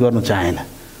मेहनत गर्नु चाहेन,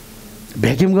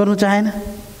 भ्याक्युम गर्नु चाहेन,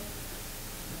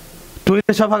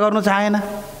 टोइलेट सफा गर्नु चाहेन,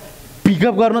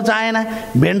 पिकअप गर्नु चाहेन,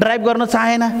 भेन ड्राइभ गर्नु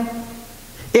चाहेन,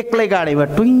 एक्लै गाडीमा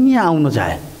टुङ्गी आउनु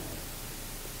चाहे।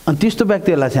 अनि त्यस्तो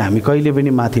व्यक्तिहरूलाई चाहिँ हामी कहिले पनि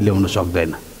माथि ल्याउन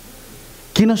सक्दैन।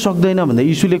 किन सक्दैन भन्दा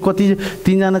यीशुले कति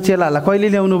 3 जना चेलाहरूलाई कहिले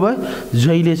ल्याउनु भयो?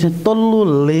 जहिले चाहिँ तल्लो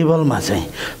लेभलमा चाहिँ,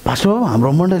 पास्टर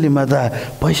हाम्रो मण्डलीमा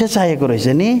त पैसा चाहिएको रहेछ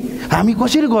नि, हामी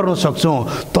कसरी गर्न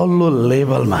सक्छौँ तल्लो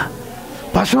लेभलमा?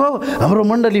 पास्टर हाम्रो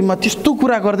मण्डलीमा त्यस्तो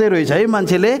कुरा गर्दै रहेछ है,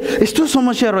 मान्छेले यस्तो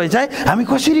समस्या रहेछ है, हामी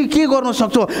कसरी के गर्न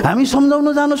सक्छौँ, हामी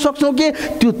सम्झाउन जान सक्छौँ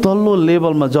कि? त्यो तल्लो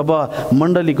लेभलमा, जब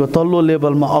मण्डलीको तल्लो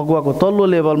लेभलमा, अगुवाको तल्लो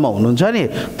लेभलमा हुनुहुन्छ नि,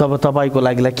 तब तपाईँको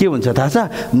लागि के हुन्छ थाहा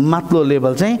छ? माथिल्लो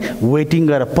लेभल चाहिँ वेटिङ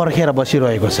गरेर पर्खेर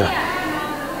बसिरहेको छ,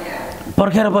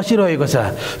 पर्खेर बसिरहेको छ।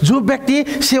 जो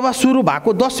व्यक्ति सेवा सुरु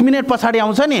भएको 10 मिनट पछाडि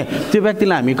आउँछ नि, त्यो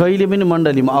व्यक्तिलाई हामी कहिले पनि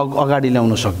मण्डलीमा अगाडि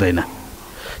ल्याउन सक्दैन।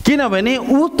 किनभने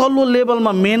ऊ तल्लो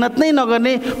लेभलमा मेहनत नै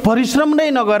नगर्ने, परिश्रम नै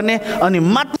नगर्ने, अनि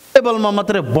माथिल्लो लेभलमा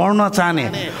मात्रै बढ्न चाहने,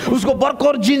 उसको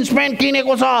भर्खर जिन्स प्यान्ट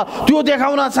किनेको छ त्यो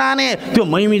देखाउन चाहने, त्यो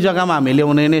महिमी जग्गामा हामी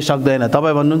ल्याउनै नै सक्दैन।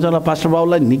 तपाईँ भन्नुहुन्छ होला पास्टर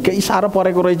बाबुलाई निकै साह्रो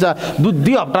परेको रहेछ,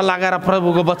 2 हप्ता लगाएर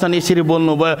प्रभुको वचन यसरी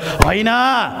बोल्नुभयो। होइन,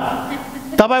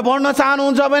 तपाईँ बढ्न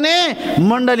चाहनुहुन्छ भने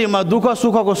मण्डलीमा दुःख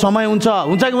सुखको समय हुन्छ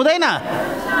कि हुँदैन?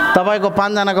 तपाईँको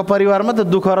 5 जनाको परिवारमा त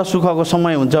दुःख र सुखको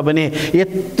समय हुन्छ भने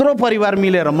यत्रो परिवार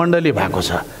मिलेर मण्डली भएको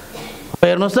छ।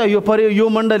 हेर्नुहोस् त, यो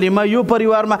मण्डलीमा, यो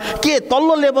परिवारमा के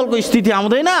तल्लो लेभलको स्थिति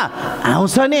आउँदैन?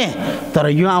 आउँछ नि, तर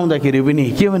यो आउँदाखेरि पनि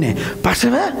के भने,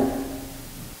 पास्टर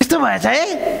यस्तो भएछ है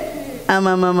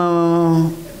आमामामा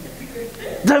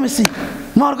जमेसी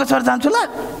म अर्को चर्च जान्छु ल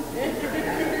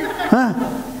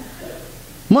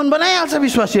मन बनाइहाल्छ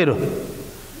विश्वासीहरू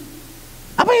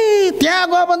अबै त्यहाँ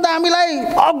गयो भने त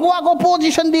हामीलाई अगुवाको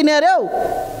पोजिसन दिने अरे हौ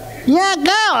यहाँ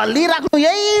कहाँ हल्लिराख्नु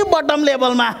यही बटम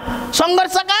लेभलमा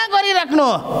सङ्घर्ष कहाँ गरिराख्नु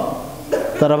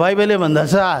तर बाइबलले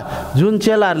भन्दछ जुन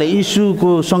चेलाहरूले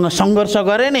यीशुको सँग सङ्घर्ष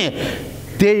गरे नि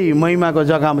त्यही महिमाको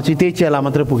जग्गामा चाहिँ त्यही चेला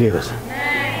मात्रै पुगेको छ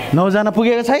 9 जना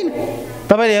पुगेको छैन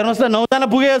तपाईँले हेर्नुहोस् त 9 जना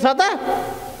पुगेको छ त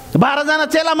 12 जना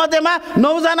चेला मध्येमा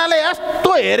 9 जनाले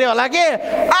यस्तो हेऱ्यो होला कि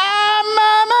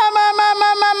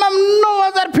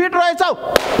 9000 फिट रहेछ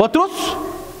पत्रुस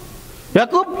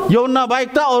याकुब यौना बाइक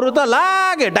त अरू त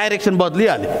लागे डाइरेक्सन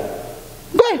बदलिहाल्यो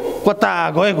गए कता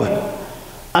गयो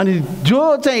अनि जो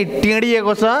चाहिँ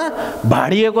टेडिएको छ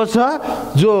भाडिएको छ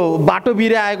जो बाटो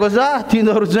बिराएको छ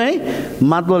तिनीहरू चाहिँ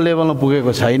माथिल्लो लेभलमा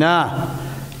पुगेको छैन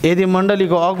यदि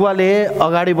मण्डलीको अगुवाले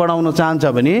अगाडि बढाउन चाहन्छ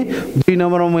भने 2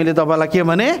 नम्बरमा मैले तपाईँलाई के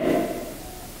भने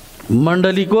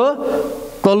मण्डलीको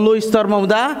तल्लो स्तरमा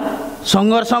हुँदा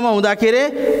सङ्घर्षमा हुँदाखेरि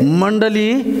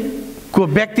मण्डलीको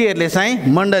व्यक्तिहरूले चाहिँ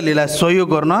मण्डलीलाई सहयोग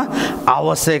गर्न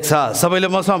आवश्यक छ सबैले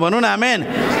मसँग भनौँ न आमेन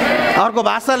अर्को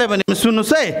भाषाले भने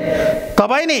सुन्नुहोस् है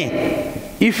तपाईँ नि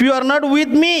if you are not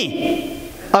with me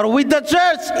or with the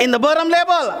church in the bottom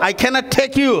level, I cannot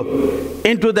take you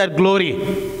into that glory.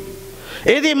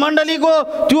 यदि मण्डलीको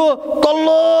त्यो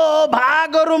तल्लो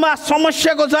भागहरुमा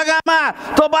समस्याको जग्गामा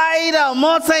तपाई र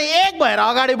म चाहिँ एक भएर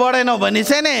अगाडि बढेनौ भने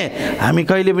चाहिँ नि हामी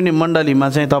कहिले पनि मण्डलीमा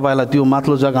चाहिँ तपाईलाई त्यो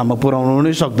माथिल्लो जग्गामा पुर्याउनु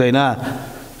नै सक्दैन।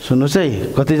 सुन्नुस्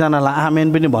है, कति जनालाई आमेन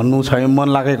पनि भन्नु छैन, मन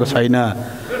लागेको छैन।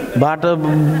 बाटो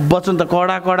वचन त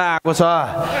कडा कडा आएको छ,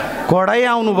 कडै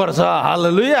आउनु पर्छ।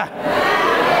 हालेलुया।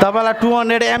 तपाईलाई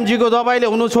 200 mg को दबाईले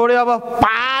हुनु छोड्यो, अब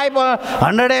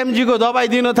 500 mg को दबाई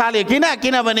दिन थाल्यो।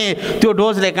 किनभने त्यो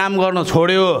डोजले काम गर्न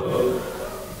छोड्यो।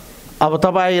 अब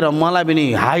तपाईँ र मलाई पनि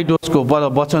हाई डोजको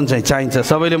वचन चाहिँ चाहिन्छ।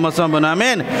 सबैले मसँग भन्नु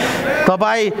आमेन।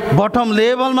 तपाईँ बटम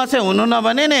लेभलमा चाहिँ हुनु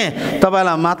नभने नि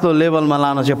तपाईलाई माथिल्लो लेभलमा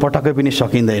लान चाहिँ पटक्कै पनि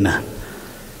सकिँदैन।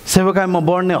 सेवकाईमा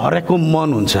बढ्ने हरेकको मन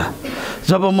हुन्छ।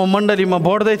 जब म मण्डलीमा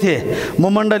बढ्दै थिएँ, म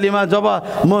मण्डलीमा जब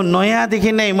म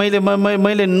नयाँदेखि नै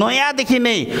मैले नयाँदेखि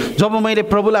नै जब मैले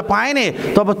प्रभुलाई पाएँ नि,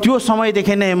 तब त्यो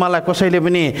समयदेखि नै मलाई कसैले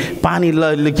पनि पानी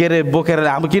के अरे बोकेर,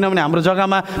 किनभने हाम्रो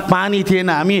जग्गामा पानी थिएन।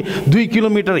 हामी 2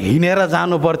 किलोमिटर हिँडेर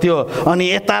जानु पर्थ्यो। अनि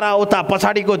यता र उता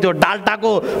पछाडिको त्यो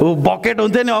डाल्टाको बकेट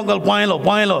हुन्थ्यो नि अङ्कल, पहेँलो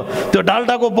पहेँलो, त्यो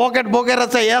डाल्टाको बकेट बोकेर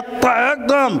चाहिँ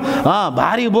एकदम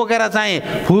भारी बोकेर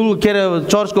चाहिँ फुल के अरे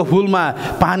चर्चको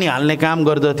फुलमा पानी हाल्ने काम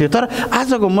गर्दथ्यो। तर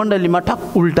आजको मण्डलीमा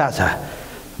ठक उल्टा छ।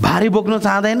 भारी बोक्नु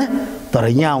चाहँदैन, तर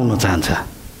यहाँ आउनु चाहन्छ।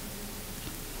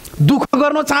 दुःख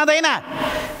गर्नु चाहँदैन।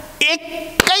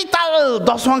 एकै ताल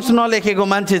दशवंश नलेखेको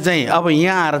मान्छे चाहिँ अब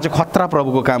यहाँ आएर चाहिँ खतरा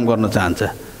प्रभुको काम गर्न चाहन्छ।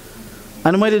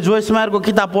 अनि मैले जोइसमायरको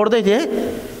किताब पढ्दै थिएँ।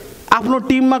 आफ्नो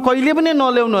टिममा कहिले पनि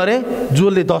नल्याउनु अरे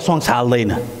जसले दशवंश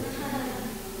हाल्दैन,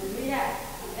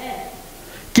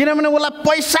 किनभने उसलाई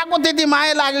पैसाको त्यति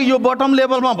माया लाग्यो यो बटम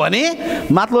लेभलमा भने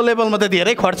माथिल्लो लेभलमा त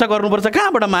धेरै खर्च गर्नुपर्छ।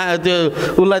 कहाँबाट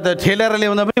त्यो उसलाई त ठेलेर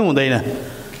ल्याउँदा पनि हुँदैन।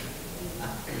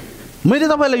 मैले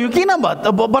तपाईँलाई यो किन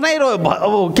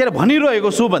के अरे भनिरहेको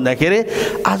छु भन्दाखेरि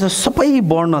आज सबै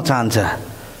बढ्न चाहन्छ,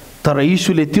 तर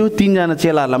यीशुले त्यो 3 जना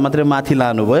चेलाहरूलाई मात्रै माथि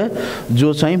लानुभयो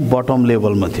जो चाहिँ बटम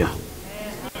लेभलमा थियो।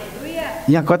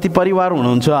 यहाँ कति परिवार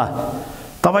हुनुहुन्छ,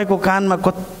 तपाईँको कानमा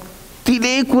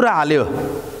कतिले कुरा हाल्यो,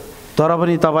 तर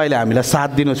पनि तपाईले हामीलाई साथ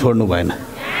दिन छोड्नु भएन।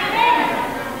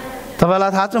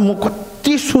 तपाईलाई थाहा छ म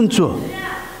कति सुन्छु,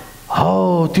 हो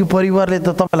त्यो परिवारले त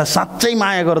तपाईलाई साँच्चै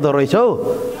माया गर्दो रहेछ हौ,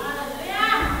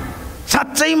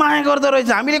 साँच्चै माया गर्दो रहेछ।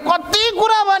 हामीले कति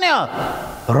कुरा भन्यो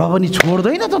र पनि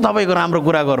छोड्दैन त तपाईको राम्रो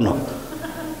कुरा गर्नु।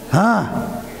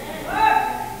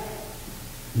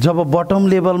 जब बटम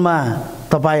लेभलमा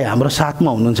तपाईँ हाम्रो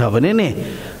साथमा हुनुहुन्छ भने नि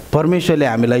परमेश्वरले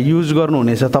हामीलाई युज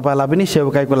गर्नुहुनेछ, तपाईँलाई पनि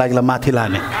सेवकाईको लागि माथि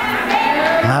लाने।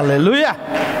 हालेलुया।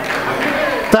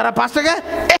 तर पास्टर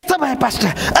यस्तो भए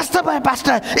पास्टर, यस्तो भए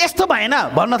पास्टर, यस्तो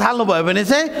भएन भन्न थाल्नु भयो भने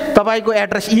चाहिँ तपाईँको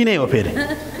एड्रेस यही नै हो। फेरि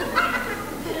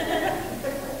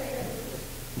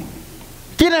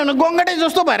किनभने गङ्गटै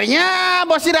जस्तो भएर यहाँ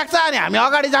बसिराख्छ, अनि हामी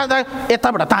अगाडि जाँदा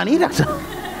यताबाट तानिराख्छ।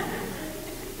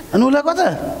 अनि उसलाई कता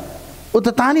ऊ त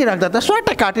तानिराख्दा त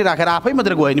स्वाटै काटिराखेर आफै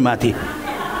मात्रै गयो नि माथि।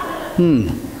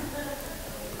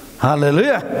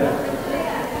 हालेलुया।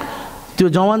 त्यो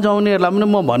जवान जवानीहरूलाई पनि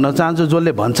म भन्न चाहन्छु,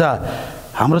 जसले भन्छ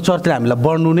हाम्रो चर्चले हामीलाई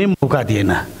बढ्नु नै मौका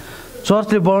दिएन।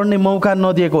 चर्चले बढ्ने मौका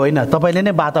नदिएको होइन, तपाईँले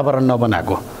नै वातावरण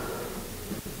नबनाएको।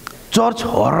 चर्च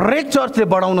हरेक चर्चले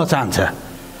बढाउन चाहन्छ,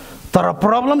 तर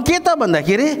प्रब्लम के त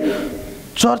भन्दाखेरि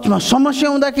चर्चमा समस्या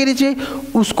हुँदाखेरि चाहिँ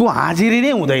उसको हाजिरी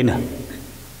नै हुँदैन।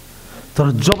 तर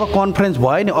जब कन्फरेन्स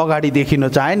भयो नि अगाडि देखिन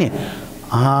चाहे नि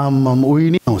आम उही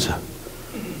नै आउँछ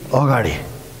अगाडि।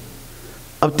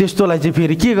 अब त्यस्तोलाई चाहिँ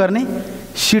फेरि के गर्ने,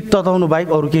 सिट तताउनु बाहेक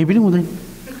अरू केही पनि हुँदैन।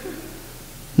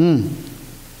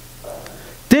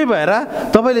 त्यही भएर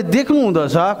तपाईँले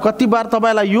देख्नुहुँदछ कति बार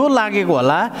तपाईँलाई यो लागेको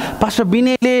होला पास्टर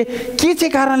विनयले के चाहिँ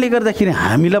कारणले गर्दाखेरि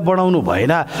हामीलाई बढाउनु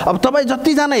भएन। अब तपाईँ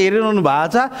जतिजना हेरिरहनु भएको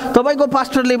छ तपाईँको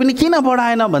पास्टरले पनि किन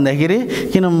बढाएन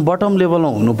भन्दाखेरि किन बटम लेभलमा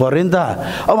हुनु पर्यो नि त।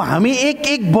 अब हामी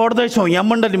एक बढ्दैछौँ यहाँ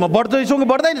मण्डलीमा, बढ्दैछौँ कि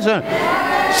बढ्दैनछौँ?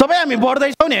 सबै हामी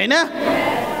बढ्दैछौँ नि होइन।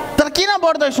 तर किन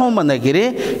बढ्दैछौँ भन्दाखेरि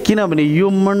किनभने यो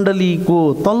मण्डलीको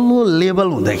तल्लो लेभल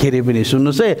हुँदाखेरि पनि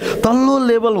सुन्नुहोस् है, तल्लो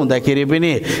लेभल हुँदाखेरि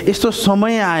पनि यस्तो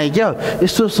समय आयो क्या,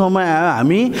 यस्तो समय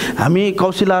आयो हामी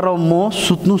कौशिला र म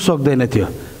सुत्नु सक्दैन थियो।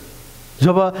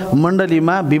 जब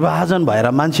मण्डलीमा विभाजन भएर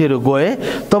मान्छेहरू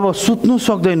गए तब सुत्नु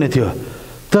सक्दैन थियो।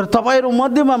 तर तपाईँहरू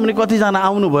मध्येमा पनि कतिजना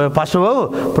आउनुभयो पास्टर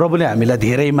बाबु, प्रभुले हामीलाई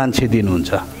धेरै मान्छे दिनुहुन्छ,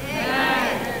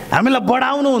 हामीलाई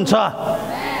बढाउनुहुन्छ,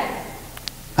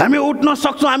 हामी उठ्न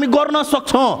सक्छौँ, हामी गर्न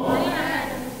सक्छौँ।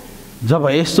 जब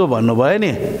यस्तो भन्नुभयो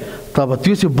नि तब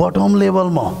त्यो चाहिँ बटम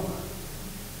लेभलमा।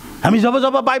 हामी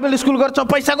जब बाइबल स्कुल गर्छौँ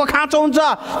पैसाको खाँचो हुन्छ,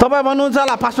 तपाईँ भन्नुहुन्छ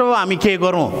होला पास्टर बाबु हामी के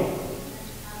गरौँ?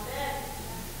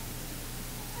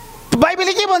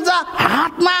 बाइबलले के भन्छ?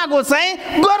 हातमा आएको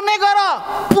चाहिँ गर्ने गर,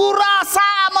 पुरा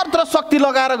सामर्थ्य शक्ति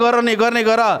लगाएर गर्ने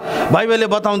गर बाइबलले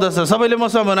बताउँदछ। सबैले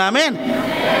मसँग भन्नु आमेन।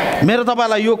 मेरो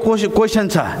तपाईँलाई यो क्वेसन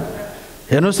छ,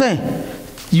 हेर्नुहोस् है,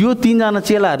 यो तीनजना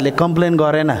चेलाहरूले कम्प्लेन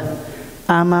गरेन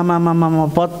आमामामामा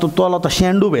तल त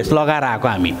स्यान्डु भेष लगाएर आएको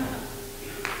हामी,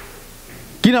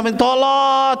 किनभने तल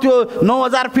त्यो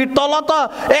 9000 फिट तल त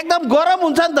एकदम गरम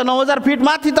हुन्छ नि त। 9000 फिट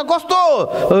माथि त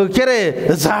कस्तो के अरे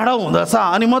जाडो हुँदछ।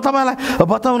 अनि म तपाईँलाई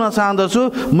बताउन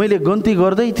चाहँदछु, मैले गन्ती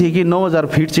गर्दै थिएँ कि 9000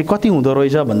 फिट चाहिँ कति हुँदो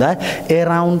रहेछ भन्दा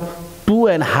एराउन्ड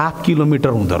 2.5 किलोमिटर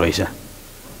हुँदो रहेछ।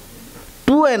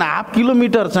 2.5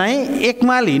 किलोमिटर चाहिँ 1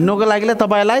 माइल हिँड्नुको लागि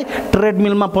तपाईँलाई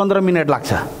ट्रेडमिलमा 15 मिनट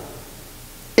लाग्छ,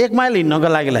 1 माइल हिँड्नको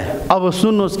लागिलाई। अब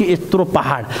सुन्नुहोस् कि यत्रो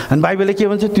पहाड, अनि बाइबलले के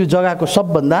भन्छ, त्यो जग्गाको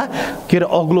सबभन्दा के अरे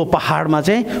अग्लो पहाडमा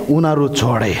चाहिँ उनीहरू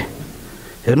चढे।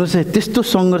 हेर्नुहोस् है, त्यस्तो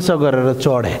सङ्घर्ष गरेर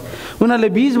चढे उनीहरूले।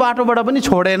 बीच बाटोबाट पनि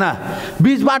छोडेन,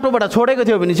 बीच बाटोबाट छोडेको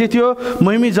थियो भने चाहिँ त्यो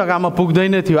महिमी जग्गामा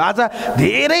पुग्दैन थियो। आज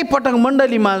धेरै पटक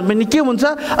मण्डलीमा पनि के हुन्छ,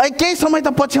 केही समय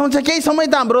त पछ्याउँछ, केही समय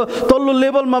त हाम्रो तल्लो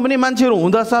लेभलमा पनि मान्छेहरू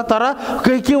हुँदछ, तर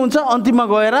के हुन्छ अन्तिममा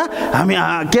गएर हामी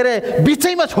के अरे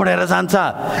बिचैमा छोडेर जान्छ।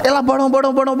 यसलाई बढाउँ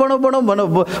बढाउँ बढाउँ बढाउँ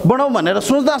बढाउँ बढाउँ भनेर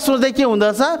सोच्दा सोच्दै के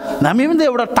हुँदछ, हामी पनि त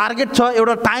एउटा टार्गेट छ,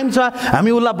 एउटा टाइम छ, हामी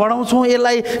उसलाई बढाउँछौँ,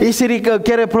 यसलाई यसरी के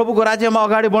अरे प्रभुको राज्यमा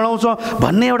अगाडि बढाउँछौँ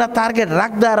भन्ने एउटा टार्गेट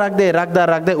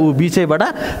राख्दा ऊ बिचैबाट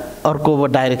अर्को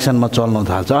डाइरेक्सनमा चल्न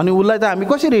थाल्छ। अनि उसलाई त हामी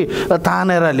कसरी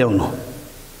तानेर ल्याउनु।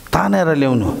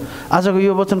 आजको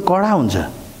यो वचन कडा हुन्छ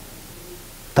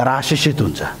तर आशीषित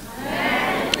हुन्छ।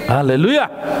 हालेलुया,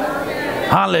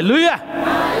 हालेलुया।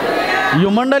 यो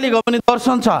मण्डलीको पनि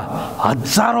दर्शन छ,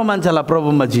 हजारौँ मान्छेलाई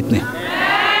प्रभुमा जित्ने।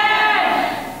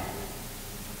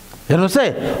 हेर्नुहोस् है,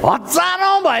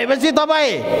 हजारौँ भएपछि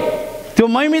तपाईँ त्यो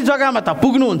महिमी जग्गामा त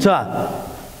पुग्नुहुन्छ।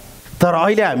 तर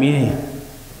अहिले हामी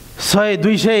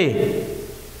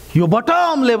 100-200 यो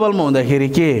बटम लेभलमा हुँदाखेरि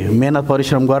के मेहनत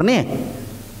परिश्रम गर्ने?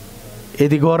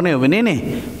 यदि गर्ने हो भने नि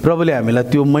प्रभुले हामीलाई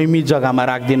त्यो महिमी जग्गामा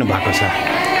राखिदिनु भएको छ।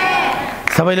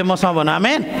 सबैले मसँग भन्नु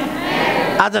आमेन।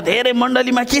 आज धेरै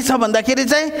मण्डलीमा के छ भन्दाखेरि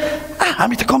चाहिँ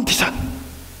हामी त कम्ती छ,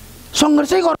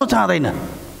 सङ्घर्षै गर्नु चाहँदैन,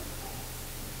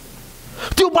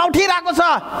 त्यो बाउठिरहेको छ,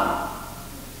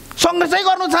 सङ्घर्षै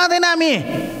गर्नु चाहँदैन। हामी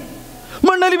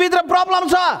मण्डलीभित्र प्रब्लम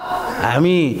छ,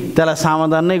 हामी त्यसलाई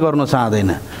समाधान नै गर्नु चाहँदैन,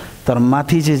 तर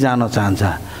माथि चाहिँ जान चाहन्छ।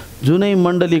 जुनै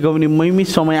मण्डलीको पनि महिमी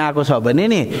समय आएको छ भने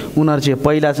नि उनीहरू चाहिँ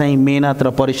पहिला चाहिँ मेहनत र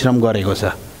परिश्रम गरेको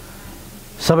छ।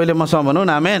 सबैले मसँग भनौँ न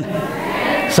आमेन।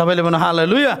 सबैले भनौँ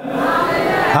हालेलुया,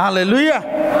 हालेलुया,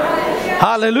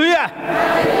 हालेलुया।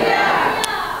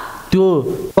 त्यो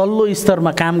तल्लो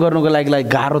स्तरमा काम गर्नुको लागि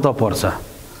गाह्रो त पर्छ,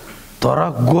 तर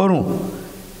गरौँ,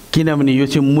 किनभने यो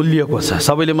चाहिँ मूल्यको छ।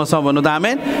 सबैले मसँग भन्नु त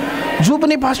आमेन। जो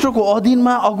पनि पास्टरको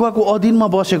अधीनमा, अगुवाको अधीनमा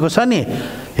बसेको छ नि,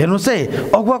 हेर्नुहोस् है,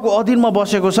 अगुवाको अधीनमा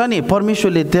बसेको छ नि,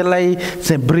 परमेश्वरले त्यसलाई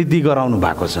चाहिँ वृद्धि गराउनु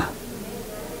भएको छ।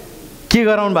 के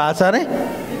गराउनु भएको छ अरे?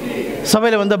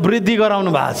 सबैले भन्दा वृद्धि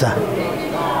गराउनु भएको छ।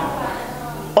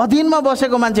 अधीनमा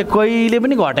बसेको मान्छे कहिले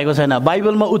पनि घटेको छैन।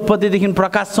 बाइबलमा उत्पत्तिदेखि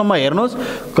प्रकाशसम्म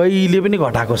हेर्नुहोस्, कहिले पनि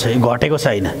घटेको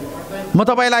छैन। म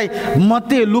तपाईँलाई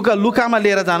मत्ती लुकामा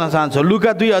लिएर जान चाहन्छु।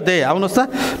 लुका 2 अध्याय, आउनुहोस् त,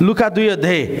 लुका 2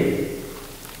 अध्याय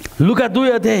लुका 2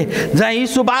 अध्याय जहाँ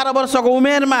यीशु 12 वर्षको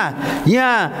उमेरमा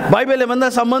यहाँ बाइबलले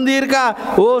भन्दछ मन्दिरका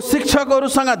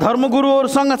शिक्षकहरूसँग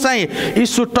धर्मगुरुहरूसँग चाहिँ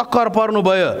यीशु टक्कर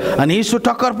पर्नुभयो। अनि यीशु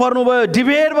टक्कर पर्नुभयो,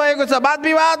 डिबेट भएको छ, वाद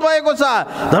विवाद भएको छ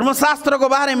धर्मशास्त्रको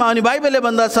बारेमा। अनि बाइबलले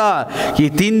भन्दछ कि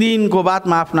 3 दिनको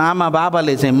बादमा आफ्नो आमा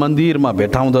बाबाले चाहिँ मन्दिरमा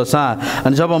भेटाउँदछ।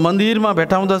 अनि जब मन्दिरमा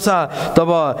भेटाउँदछ तब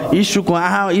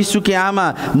यीशुकी आमा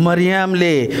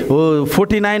मरियमले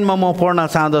 49 मा म पढ्न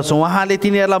चाहँदछु। उहाँले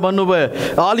तिनीहरूलाई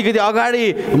भन्नुभयो, अलिकति अगाडि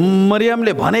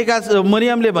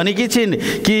मरियमले भनेकी छिन्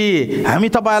कि हामी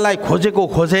तपाईँलाई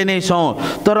खोजे नै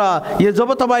छौँ। तर यो जब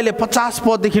तपाईँले 50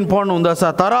 पददेखि पढ्नुहुँदछ,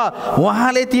 तर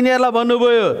उहाँले तिनीहरूलाई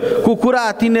भन्नुभयो कुरा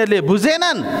तिनीहरूले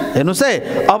बुझेनन्। हेर्नुहोस् है,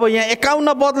 अब यहाँ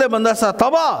 51 पदले भन्दछ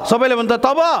तब, सबैले भन्छ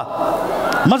तब,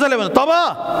 मजाले भन्छ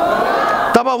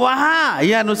तब उहाँ,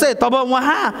 यहाँ हेर्नुहोस् है, तब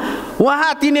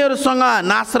उहाँ तिनीहरूसँग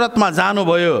नासरतमा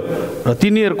जानुभयो र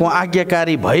तिनीहरूको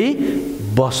आज्ञाकारी भई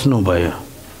बस्नुभयो।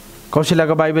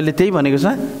 कौशल्याको बाइबलले त्यही भनेको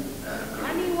छ।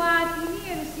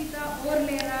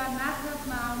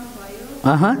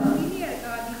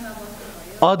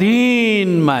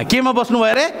 अधीनमा केमा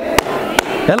बस्नुभयो अरे?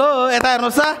 हेलो, यता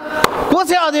हेर्नुहोस् त, को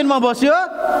चाहिँ अधीनमा बस्यो?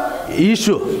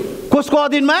 यीशु। कसको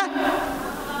अधीनमा?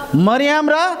 मरियम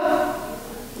र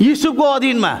यीशुको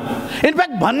अधीनमा।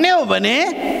 इनफ्याक्ट भन्ने हो भने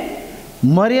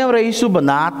मरियम र यीशु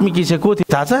भन्दा आत्मिकी चाहिँ को थियो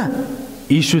थाहा छ?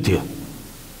 यीशु थियो।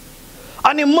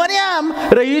 अनि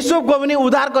मरियम र यीशुको पनि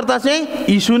उद्धारकर्ता चाहिँ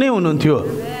यीशु नै हुनुहुन्थ्यो।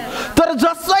 तर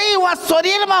जसै उहाँ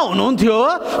शरीरमा हुनुहुन्थ्यो,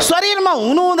 शरीरमा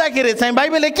हुनुहुँदाखेरि चाहिँ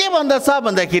बाइबलले के भन्दछ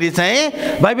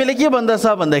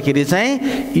भन्दाखेरि चाहिँ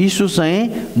यीशु चाहिँ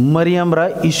मरियम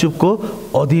र यीशुको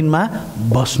अधीनमा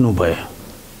बस्नुभयो।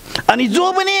 अनि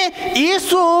जो पनि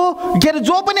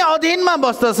अधीनमा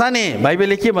बस्दछ नि,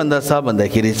 बाइबलले के भन्दछ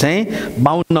भन्दाखेरि चाहिँ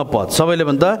 52 पद,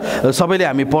 सबैले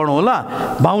हामी पढौँ होला।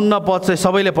 52 पद चाहिँ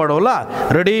सबैले पढौँ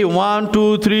होला। Ready, 1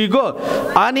 2 3 go.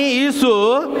 अनि यीशु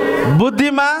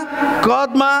बुद्धिमा,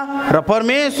 कदमा र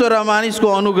परमेश्वर र मानिसको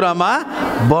अनुग्रहमा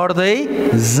बढ्दै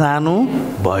जानु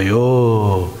भयो।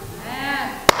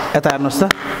 यता हेर्नुहोस्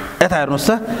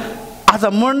त, आज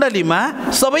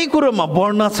मण्डलीमा सबै कुरोमा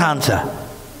बढ्न चाहन्छ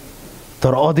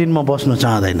तर अधीनमा बस्नु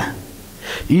चाहँदैन।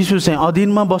 यीशु चाहिँ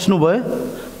अधीनमा बस्नुभयो।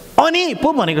 अनि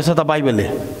पो भनेको छ त बाइबलले,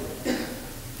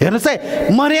 हेर्नुहोस् है,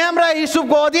 मरियम र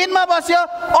यीशुको अधीनमा बस्यो।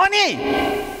 अनि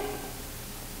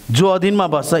जो अधीनमा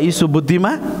बस्छ यीशु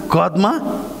बुद्धिमा, कदमा,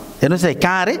 हेर्नुहोस् है,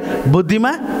 कहाँ अरे?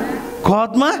 बुद्धिमा,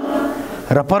 कदमा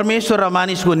र परमेश्वर र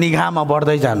मानिसको निगाहमा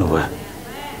बढ्दै जानुभयो।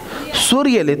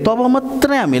 सूर्यले तब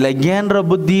मात्रै हामीलाई ज्ञान र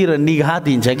बुद्धि र निगाह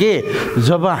दिन्छ कि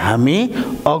जब हामी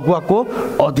अगुवाको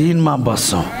अधीनमा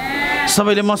बस्छौँ।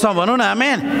 सबैले मसँग भनौँ न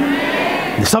आमेन।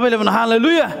 सबैले भनौँ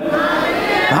हालेलुया,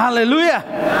 हालेलुया,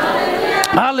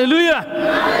 हालेलुया।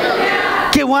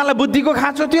 के उहाँलाई बुद्धिको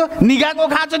खाँचो थियो, निगाहको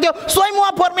खाँचो थियो? स्वयं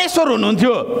उहाँ परमेश्वर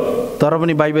हुनुहुन्थ्यो। तर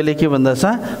पनि बाइबलले के भन्दछ?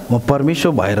 म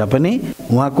परमेश्वर भएर पनि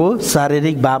उहाँको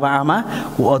शारीरिक बाबा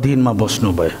आमाको अधीनमा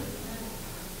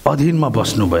बस्नुभयो, अधीनमा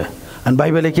बस्नुभयो। अनि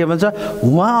बाइबलले के भन्छ?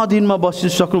 उहाँ अधीनमा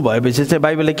बसिसक्नु भएपछि चाहिँ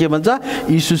बाइबलले के भन्छ?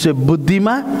 यीशु चाहिँ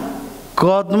बुद्धिमा,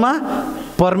 कदमा,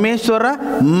 परमेश्वर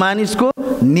र मानिसको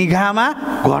निगाहमा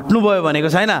घट्नुभयो भनेको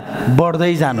छैन,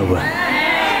 बढ्दै जानुभयो।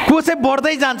 को चाहिँ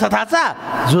बढ्दै जान्छ थाहा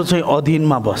छ? जो चाहिँ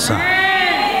अधीनमा बस्छ,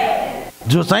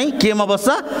 जो चाहिँ केमा बस्छ?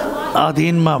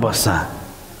 अधीनमा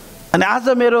बस्छ। अनि आज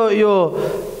मेरो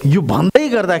यो भन्दै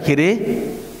गर्दाखेरि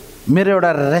मेरो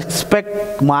एउटा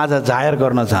रेस्पेक्ट म आज जाहेर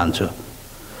गर्न चाहन्छु।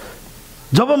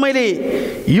 जब मैले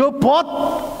यो पद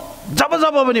जब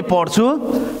पनि पढ्छु,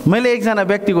 मैले एकजना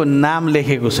व्यक्तिको नाम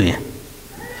लेखेको छु यहाँ।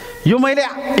 यो मैले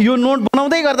यो नोट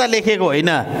बनाउँदै गर्दा लेखेको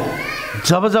होइन।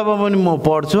 जब पनि म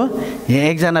पढ्छु, यहाँ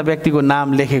एकजना व्यक्तिको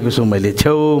नाम लेखेको छु मैले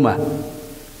छेउमा,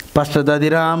 पास्टर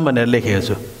दादीराम भनेर लेखेको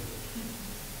छु।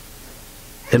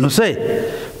 हेर्नुहोस् है,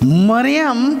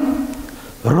 मरियम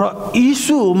र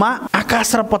यीशुमा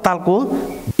आकाश र पतालको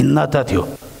भिन्नता थियो।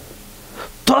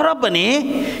 तर पनि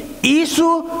यीशु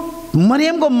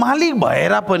मरियमको मालिक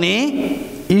भएर पनि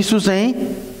यीशु चाहिँ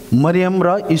मरियम र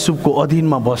यीशुको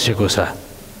अधीनमा बसेको छ।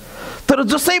 तर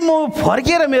जसै म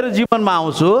फर्केर मेरो जीवनमा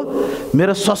आउँछु,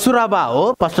 मेरो ससुराबा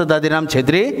हो पास्टर दादीराम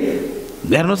छेत्री।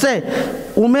 हेर्नुहोस् है,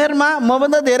 उमेरमा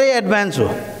मभन्दा धेरै एडभान्स हो,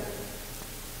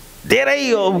 धेरै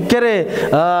के अरे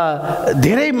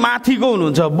धेरै माथिको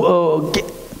हुनुहुन्छ,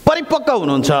 परिपक्व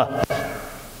हुनुहुन्छ।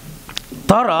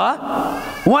 तर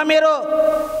उहाँ मेरो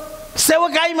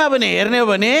सेवकाईमा पनि हेर्ने हो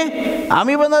भने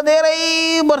हामीभन्दा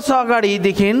धेरै वर्ष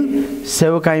अगाडिदेखि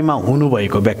सेवकाईमा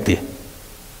हुनुभएको व्यक्ति।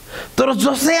 तर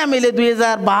जसै हामीले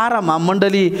 2012 मा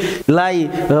मण्डलीलाई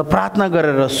प्रार्थना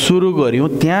गरेर सुरु गऱ्यौँ,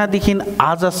 त्यहाँदेखि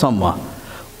आजसम्म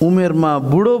उमेरमा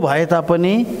बुढो भए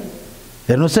तापनि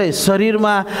हेर्नुहोस् है,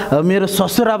 शरीरमा मेरो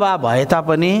ससुराबा भए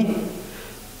तापनि,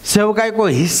 सेवकाईको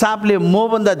हिसाबले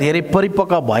मभन्दा धेरै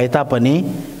परिपक्व भए तापनि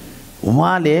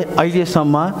उहाँले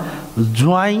अहिलेसम्म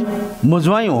ज्वाइँ, म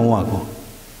ज्वाइँ हो उहाँको,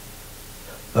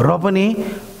 र पनि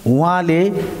उहाँले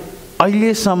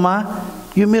अहिलेसम्म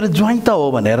यो मेरो ज्वाइँ त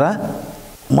हो भनेर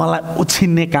मलाई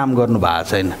उछिन्ने काम गर्नु भएको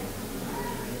छैन।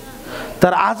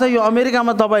 तर आज यो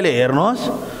अमेरिकामा तपाईँले हेर्नुहोस्,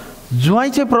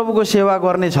 ज्वाइँ चाहिँ प्रभुको सेवा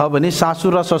गर्ने छ भने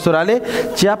सासू र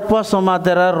ससुराले च्याप्प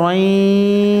समातेर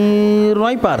रोइ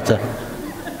रोइ पार्छ।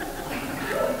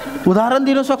 उदाहरण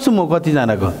दिन सक्छु म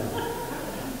कतिजनाको।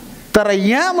 तर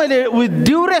यहाँ मैले विथ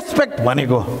ड्यु रेस्पेक्ट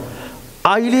भनेको,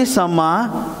 अहिलेसम्म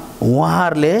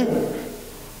उहाँहरूले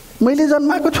मैले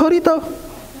जन्माएको छोरी त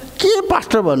के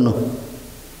पास्टर भन्नु,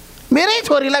 मेरै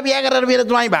छोरीलाई बिहा गरेर मेरो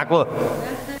ज्वाइँ भएको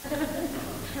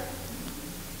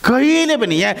कहिले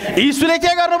पनि। यहाँ यीशुले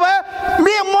के गर्नुभयो, म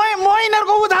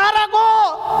यिनीहरूको उद्धारको,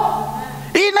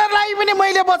 यिनीहरूलाई पनि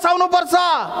मैले बचाउनु पर्छ,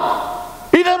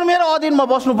 यिनीहरू मेरो अधीनमा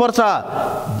बस्नुपर्छ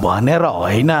भनेर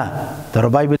होइन। तर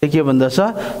बाइबलले के भन्दछ,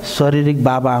 शारीरिक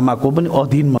बाबा आमाको पनि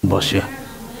अधीनमा बस्यो।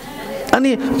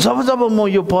 अनि जब म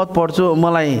यो पद पढ्छु,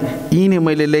 मलाई यिनै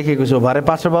मैले लेखेको छु, भरे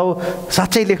पास्टर बाबु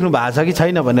साँच्चै लेख्नु भएको छ कि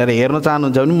छैन भनेर हेर्न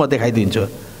चाहनुहुन्छ भने म देखाइदिन्छु।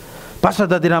 पास्टर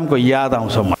दतिरामको याद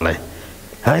आउँछ मलाई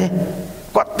है,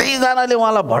 कतिजनाले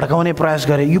उहाँलाई भड्काउने प्रयास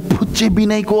गरे, यो फुच्चे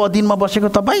बिनाईको अधीनमा बसेको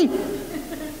तपाईँ,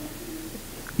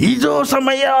 हिजो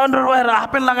समय अन्डरवेयर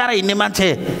हाफपेन्ट लगाएर हिँड्ने मान्छे,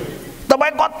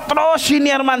 तपाईँ कत्रो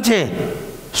सिनियर मान्छे,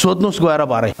 सोध्नुहोस् गएर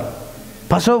भरे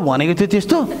पास्टर भनेको थियो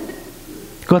त्यस्तो,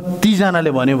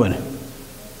 कतिजनाले भन्यो भने।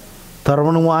 तर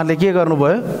पनि उहाँले के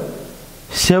गर्नुभयो,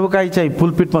 सेवकाई चाहिँ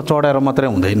पुलपिटमा चढेर मात्रै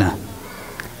हुँदैन,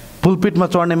 पुलपिटमा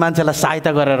चढ्ने मान्छेलाई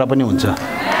सहायता गरेर पनि हुन्छ।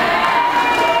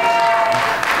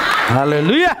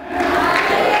 हालेलुया।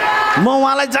 म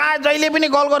उहाँलाई जहिले पनि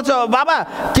कल गर्छु, बाबा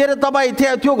के अरे तपाईँ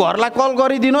त्यो घरलाई कल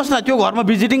गरिदिनुहोस् न, त्यो घरमा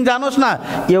भिजिटिङ जानुहोस् न,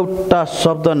 एउटा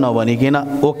शब्द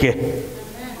नभनिकन ओके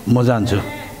म जान्छु।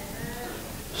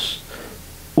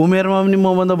 उमेरमा पनि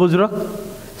मभन्दा बुजुर्ग,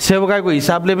 सेवकाईको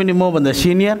हिसाबले पनि मभन्दा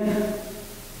सिनियर।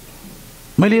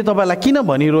 मैले यो तपाईँलाई किन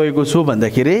भनिरहेको छु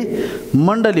भन्दाखेरि,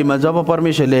 मण्डलीमा जब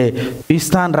परमेश्वरले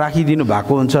स्थान राखिदिनु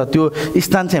भएको हुन्छ, त्यो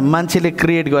स्थान चाहिँ मान्छेले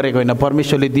क्रिएट गरेको होइन,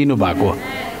 परमेश्वरले दिनुभएको,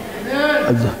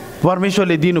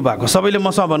 परमेश्वरले दिनुभएको। सबैले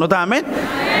मसँग भन्नु त आमेन।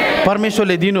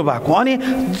 परमेश्वरले दिनुभएको। अनि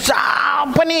जहाँ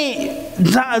पनि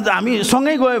हामी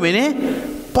सँगै गयो भने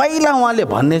पहिला उहाँले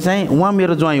भन्ने चाहिँ, उहाँ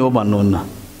मेरो ज्वाइँ हो भन्नुहुन्न,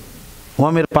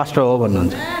 उहाँ मेरो पास्टर हो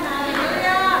भन्नुहुन्छ।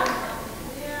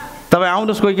 तपाईँ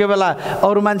आउनुहोस्, कोही बेला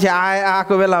अरू मान्छे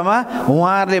आएको बेलामा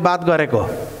उहाँहरूले बात गरेको,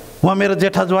 उहाँ मेरो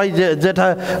जेठा ज्वाइँ,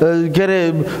 के अरे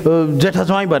जेठा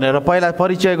ज्वाइँ भनेर पहिला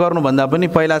परिचय गर्नुभन्दा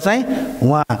पनि पहिला चाहिँ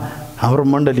उहाँ हाम्रो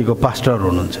मण्डलीको पास्टर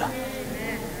हुनुहुन्छ,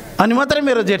 अनि मात्रै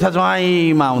मेरो जेठा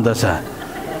ज्वाइँमा आउँदछ।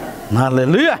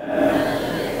 हालेलुया,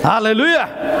 हालेलुया।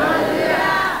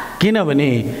 किनभने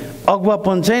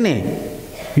अगुवापन चाहिँ नि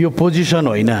यो पोजिसन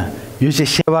होइन, यो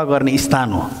चाहिँ सेवा गर्ने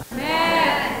स्थान हो।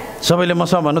 सबैले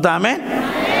मसँग भन्नु त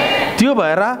आमेन। त्यो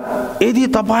भएर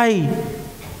यदि तपाईँले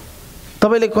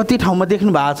कति ठाउँमा देख्नु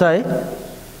भएको छ है,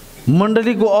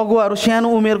 मण्डलीको अगुवाहरू सानो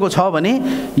उमेरको छ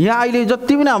भने, यहाँ अहिले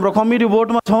जति पनि हाम्रो कमिटी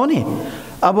बोर्डमा छौँ नि,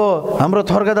 अब हाम्रो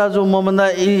थर्का दाजु मभन्दा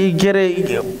के अरे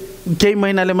केही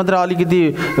महिनाले मात्रै अलिकति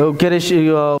के अरे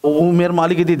उमेरमा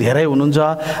अलिकति धेरै हुनुहुन्छ।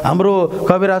 हाम्रो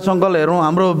कविराज अङ्कल हेरौँ,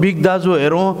 हाम्रो बिग दाजु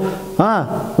हेरौँ,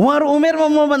 उहाँहरू उमेरमा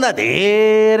मभन्दा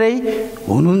धेरै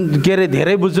के अरे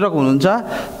धेरै बुजुर्ग हुनुहुन्छ।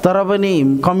 तर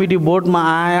पनि कमिटी बोर्डमा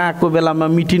आएको बेलामा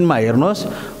मिटिङमा हेर्नुहोस्,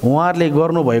 उहाँहरूले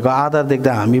गर्नुभएको आधार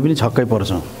देख्दा हामी पनि छक्कै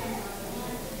पर्छौँ।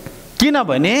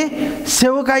 किनभने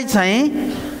सेवकाई चाहिँ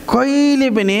कहिले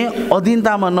पनि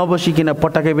अधीनतामा नबसिकन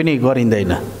पटक्कै पनि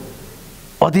गरिँदैन,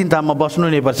 अधीनतामा बस्नु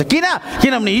नै पर्छ।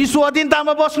 किनभने यीशु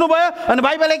अधीनतामा बस्नुभयो, अनि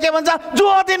बाइबलले के भन्छ, जो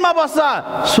अधीनमा बस्छ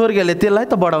स्वर्गले त्यसलाई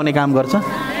त बढाउने काम गर्छ।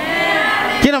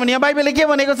 किनभने यहाँ बाइबलले के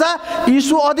भनेको छ,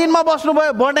 यीशु अधीनमा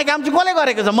बस्नुभयो, बढ्ने काम चाहिँ कसले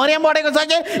गरेको छ, मरियम बढेको छ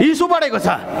कि यीशु बढेको छ?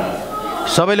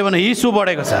 सबैले भन्नु यीशु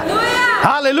बढेको छ।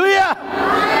 हालेलुया।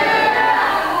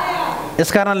 यस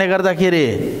कारणले गर्दाखेरि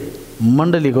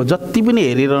मण्डलीको जति पनि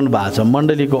हेरिरहनु भएको छ,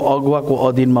 मण्डलीको अगुवाको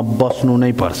अधीनमा बस्नु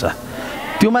नै पर्छ।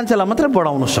 त्यो मान्छेलाई मात्रै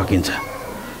बढाउन सकिन्छ।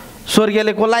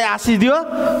 स्वर्गीयले कसलाई आशिष दियो,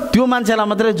 त्यो मान्छेलाई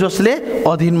मात्रै जसले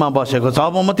अधीनमा बसेको छ।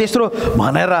 अब म तेस्रो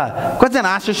भनेर कतिजना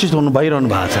आशिषित हुनु भइरहनु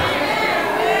भएको छ,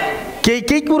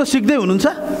 केही कुरो सिक्दै हुनुहुन्छ।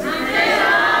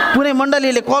 कुनै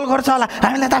मण्डलीले कल गर्छ होला,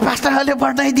 हामीलाई त पास्टरहरूले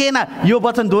पढ्नै दिएन, यो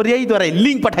वचन दोहोऱ्याइ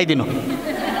लिङ्क पठाइदिनु,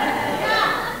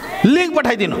 लिङ्क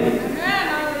पठाइदिनु।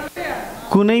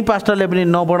 कुनै पास्टरले पनि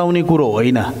नबढाउने कुरो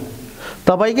होइन।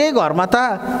 तपाईँकै घरमा त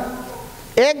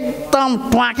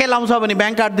एकदम प्वाके लाउँछ भने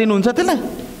ब्याङ्क कार्ड दिनुहुन्छ, त्यसलाई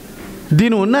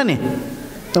दिनुहुन्न नि।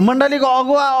 मण्डलीको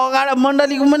अगुवा अगाडि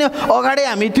मण्डलीको पनि अगाडि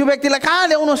हामी त्यो व्यक्तिलाई कहाँ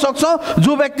ल्याउन सक्छौँ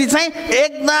जो व्यक्ति चाहिँ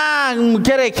एकदम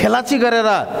के अरे खेलाची गरेर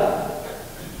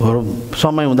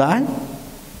समय हुँदा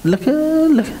लेखे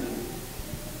लेखे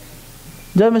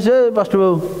जय मिसो पास्टर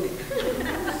बाबु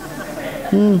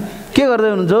के गर्दै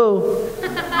हुनुहुन्छ हौ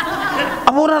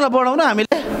अब उनीहरूलाई बढाउन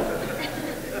हामीले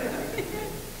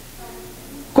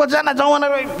कतिजना जमाना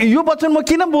यो वचन म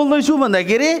किन बोल्दैछु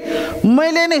भन्दाखेरि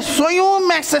मैले नै सयौँ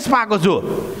म्यासेज पाएको छु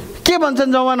के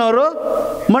भन्छन् जवानहरू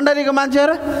मण्डलीको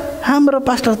मान्छेहरू हाम्रो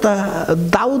पास्टर त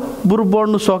दाउद बुरु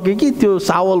बढ्नु सक्यो कि त्यो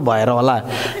सावल भएर होला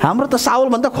हाम्रो त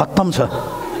सावलभन्दा खत्तम छ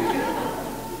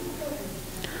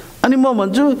अनि म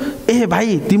भन्छु ए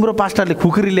भाइ तिम्रो पास्टरले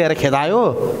खुकुरी लिएर खेदायो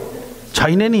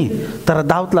छैन नि तर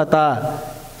दाउदलाई त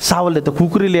सावलले त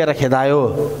खुकुरी लिएर खेदायो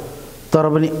तर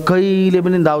पनि कहिले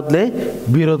पनि दाउदले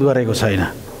विरोध गरेको छैन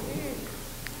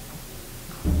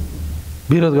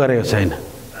विरोध गरेको छैन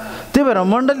त्यही भएर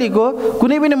मण्डलीको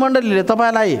कुनै पनि मण्डलीले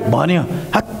तपाईँलाई भन्यो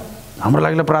हात हाम्रो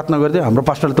लागि प्रार्थना गरिदियो हाम्रो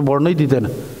पास्टरले त बढ्नै दिँदैन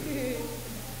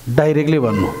डाइरेक्टली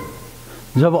भन्नु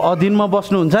जब अधीनमा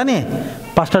बस्नुहुन्छ नि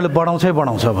पास्टरले बढाउँछै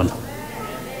बढाउँछ भन्नु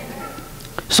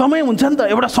समय हुन्छ नि त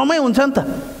एउटा समय हुन्छ नि त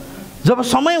जब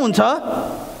समय हुन्छ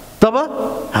तब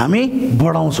हामी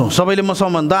बढाउँछौँ सबैले म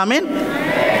सम्बन्ध आमेन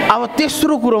अब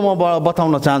तेस्रो कुरो म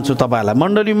बताउन चाहन्छु तपाईँहरूलाई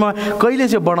मण्डलीमा कहिले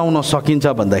चाहिँ बढाउन सकिन्छ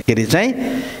भन्दाखेरि चाहिँ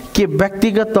के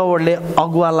व्यक्तिगत तौरले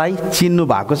अगुवालाई चिन्नु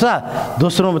भएको छ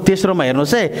तेस्रोमा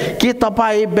हेर्नुहोस् है के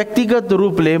तपाईँ व्यक्तिगत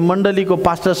रूपले मण्डलीको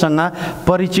पास्टरसँग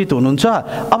परिचित हुनुहुन्छ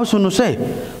अब सुन्नुहोस् है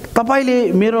तपाईँले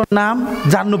मेरो नाम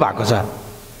जान्नु भएको छ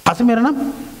थाहा छ मेरो नाम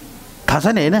थाहा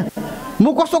छ नि होइन म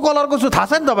कस्तो कलरको छु थाहा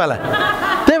छ नि तपाईँलाई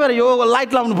त्यही भएर यो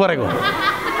लाइट लाउनु परेको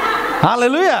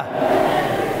हालेलुया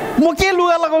म के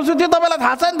लुगा लगाउँछु त्यो तपाईँलाई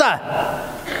थाहा छ नि त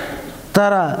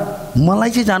तर मलाई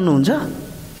चाहिँ जान्नुहुन्छ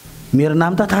मेरो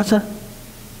नाम त थाहा छ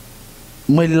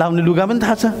मैले लाउने लुगा पनि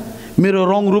थाहा छ मेरो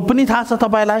रङ रूप पनि थाहा छ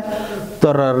तपाईँलाई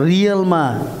तर रियलमा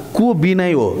को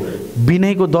बिनय हो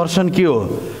बिनयको दर्शन के हो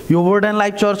यो वर्ड एन्ड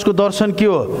लाइफ चर्चको दर्शन के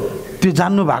हो त्यो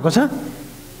जान्नु भएको छ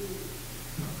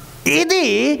यदि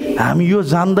हामी यो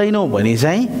जान्दैनौँ भने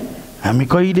चाहिँ हामी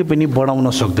कहिले पनि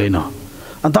बढाउन सक्दैनौँ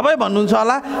अनि तपाईँ भन्नुहुन्छ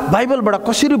होला बाइबलबाट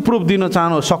कसरी प्रुफ दिन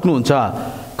सक्नुहुन्छ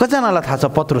कतिजनालाई थाहा छ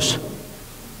पत्रुस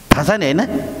थाहा छ नि होइन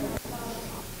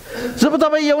जब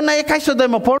तपाईँ यूहन्ना 21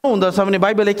 अध्यायमा पढ्नु हुँदछ भने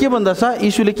बाइबलले के भन्दछ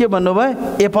यीशुले के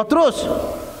भन्नुभयो ए पत्रुस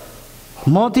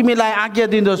म तिमीलाई आज्ञा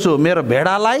दिँदछु मेरो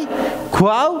भेडालाई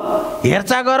खुवाऊ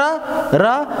हेरचाह गर र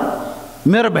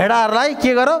मेरो भेडाहरूलाई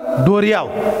के गर डोर्याऊ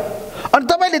अनि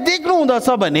तपाईँले देख्नु हुँदछ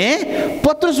भने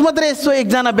पत्रुस मात्रै यसो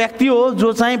एकजना व्यक्ति हो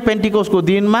जो चाहिँ पेन्टिकोसको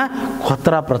दिनमा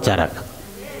खतरा प्रचारक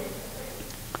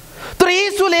तर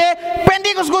यीशुले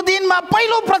पेन्टिकोसको दिनमा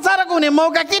पहिलो प्रचारक हुने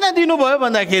मौका किन दिनुभयो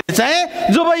भन्दाखेरि चाहिँ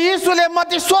जब यीशुले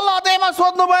मत्ती 16 अध्यायमा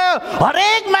सोध्नुभयो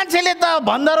हरेक मान्छेले त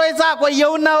भन्दो रहेछ कोही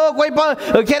यूहन्ना हो कोही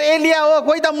के अरे एलिया हो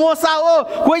कोही त मोसा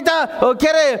हो कोही त के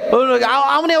अरे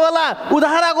आउनेवाला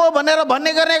उद्धारक हो भनेर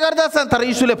भन्ने गर्ने गर्दछन् तर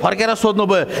यीशुले फर्केर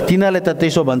सोध्नुभयो तिनीहरूले त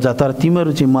त्यसो भन्छ तर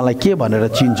तिमीहरू चाहिँ मलाई के भनेर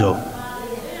चिन्छौ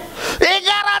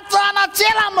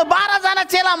 12 जना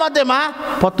चेला मध्येमा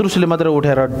पत्रुसले मात्र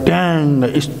उठेर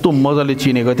ड्याङ यस्तो मजाले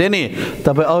चिनेको थियो नि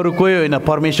तपाईँ अरू कोही होइन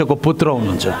परमेश्वरको पुत्र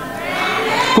हुनुहुन्छ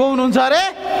को हुनुहुन्छ अरे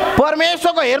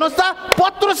परमेश्वरको हेर्नुहोस् त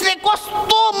पत्रुसले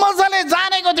कस्तो मजाले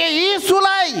जानेको थियो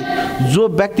यीशुलाई जो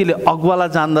व्यक्तिले अगुवालाई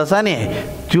जान्दछ नि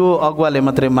त्यो अगुवाले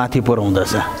मात्रै माथि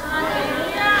पुर्याउँदछ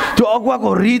त्यो अगुवाको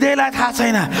हृदयलाई थाहा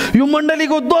छैन यो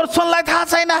मण्डलीको दर्शनलाई थाहा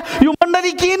छैन यो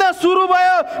मण्डली किन सुरु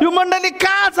भयो यो मण्डली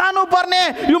कहाँ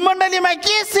जानुपर्ने यो मण्डलीमा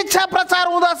के शिक्षा प्रचार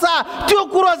हुँदछ त्यो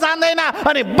कुरो जान्दैन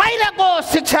अनि बाहिरको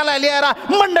शिक्षालाई ल्याएर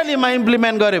मण्डलीमा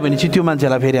इम्प्लिमेन्ट गर्यो भने चाहिँ त्यो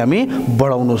मान्छेलाई फेरि हामी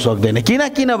बढाउन सक्दैन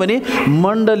किनभने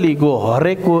मण्डलीको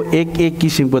हरेकको एक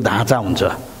किसिमको ढाँचा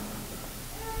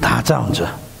हुन्छ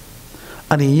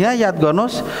अनि यहाँ याद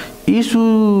गर्नुहोस्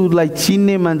यीशुलाई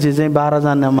चिन्ने मान्छे चाहिँ 12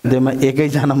 जना मध्येमा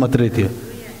एकैजना मात्रै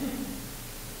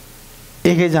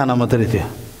थियो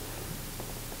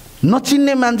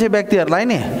नचिन्ने मान्छे व्यक्तिहरूलाई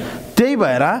नि त्यही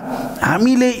भएर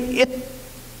हामीले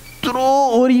यत्रो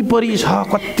वरिपरि छ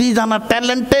कतिजना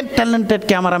ट्यालेन्टेड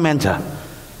क्यामेराम्यान छ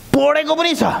पढेको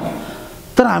पनि छ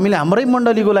तर हामीले हाम्रै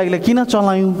मण्डलीको लागि किन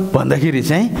चलायौँ भन्दाखेरि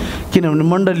चाहिँ किनभने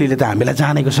मण्डलीले त हामीलाई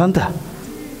जानेको छ नि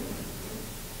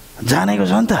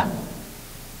त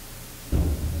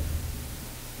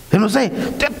हेर्नुहोस् है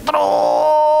त्यत्रो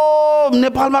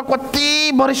नेपालमा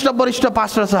कति वरिष्ठ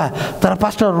पास्टर छ तर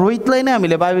पास्टर रोहितलाई नै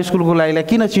हामीले बाइबल स्कुलको लागि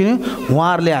किन चिन्यौँ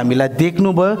उहाँहरूले हामीलाई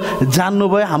देख्नुभयो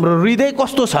जान्नुभयो हाम्रो हृदय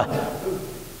कस्तो छ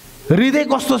हृदय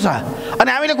कस्तो छ। अनि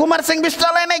हामीले कुमार सिंह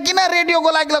विष्टलाई नै किन रेडियोको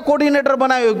लागि कोअर्डिनेटर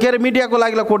बनायो, के अरे मिडियाको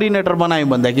लागि कोअर्डिनेटर बनायो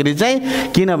भन्दाखेरि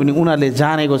चाहिँ किनभने उनीहरूले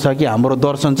जानेको छ कि हाम्रो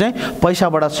दर्शन चाहिँ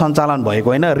पैसाबाट सञ्चालन भएको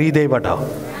होइन, हृदयबाट हो,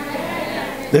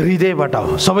 हृदयबाट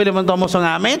हो। सबैले भन्दा मसँग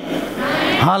आमेन,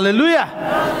 हालेलुया।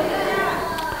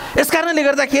 यस कारणले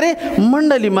गर्दाखेरि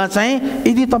मण्डलीमा चाहिँ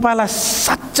यदि तपाईँलाई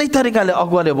साँच्चै तरिकाले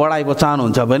अगुवाले बढाएको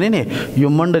चाहनुहुन्छ भने नि यो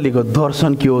मण्डलीको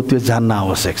दर्शन के हो त्यो जान्न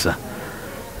आवश्यक छ।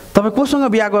 तपाईँ कोसँग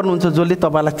बिहा गर्नुहुन्छ जसले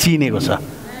तपाईँलाई चिनेको छ?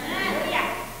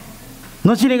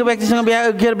 नचिनेको व्यक्तिसँग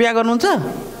बिहा गर्नुहुन्छ?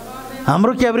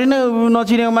 हाम्रो क्याब्री नै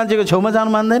नचिनेको मान्छेको छेउमा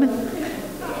जानु मान्दैन।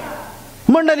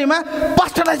 मण्डलीमा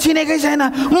पास्टरलाई चिनेकै छैन,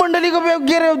 मण्डलीको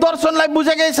के अरे दर्शनलाई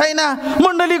बुझेकै छैन,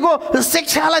 मण्डलीको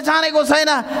शिक्षालाई जानेको छैन,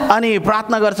 अनि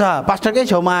प्रार्थना गर्छ पास्टरकै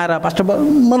छेउमा आएर, पास्टर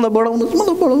मलाई बढाउनुहोस्,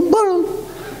 मलाई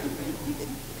बढाउनु।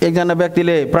 एकजना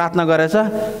व्यक्तिले प्रार्थना गरेछ,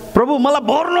 प्रभु मलाई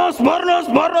भर्नुहोस्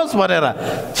भर्नुहोस् भर्नुहोस् भनेर।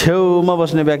 छेउमा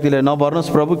बस्ने व्यक्तिले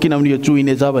नभर्नुहोस् प्रभु, किनभने यो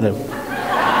चुइने छ भनेर।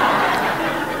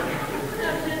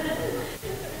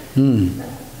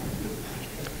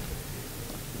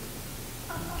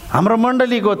 हाम्रो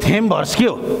मण्डलीको थेम भर्स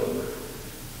के हो?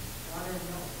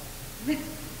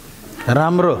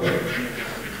 राम्रो।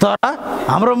 तर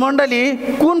हाम्रो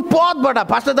मण्डली कुन पदबाट,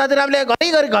 पास्टर दाजुरामले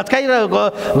घरिघरि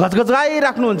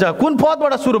घचघचाइराख्नुहुन्छ, कुन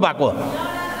पदबाट सुरु भएको?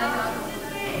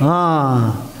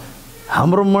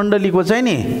 हाम्रो मण्डलीको चाहिँ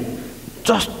नि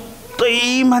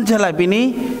जस्तै मान्छेलाई पनि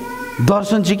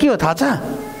दर्शन चाहिँ के हो थाहा छ?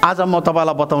 आज म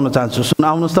तपाईँलाई बताउन चाहन्छु, सुन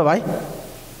आउनुहोस् त भाइ।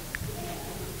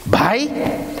 भाइ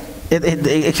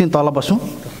एकछिन तल बसौँ।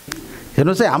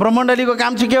 हेर्नुहोस् है, हाम्रो मण्डलीको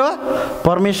काम चाहिँ के हो?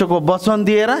 परमेश्वरको वचन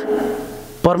दिएर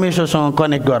परमेश्वरसँग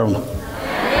कनेक्ट गराउनु।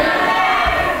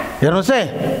 हेर्नुहोस् है,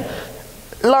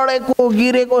 लडेको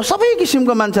गिरेको सबै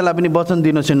किसिमको मान्छेलाई पनि वचन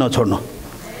दिनु चाहिँ नछोड्नु।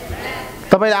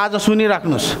 तपाईँले आज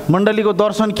सुनिराख्नुहोस्, मण्डलीको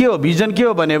दर्शन के हो, भिजन के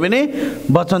हो भन्यो भने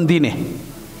वचन दिने।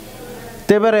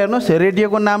 त्यही भएर हेर्नुहोस्,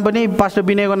 रेडियोको नाम पनि पास्टर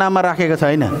बिनयको नाममा राखेको छ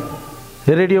होइन,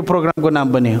 रेडियो प्रोग्रामको नाम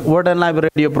पनि word and life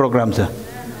radio programme छ।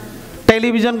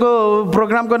 टेलिभिजनको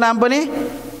प्रोग्रामको नाम पनि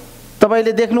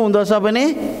तपाईँले देख्नुहुँदछ भने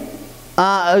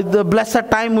द ब्लेस्ड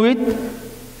टाइम विथ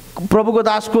प्रभुको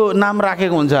दासको नाम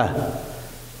राखेको हुन्छ।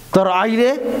 तर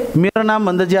अहिले मेरो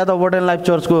नामभन्दा ज्यादा वर्ड एन्ड लाइफ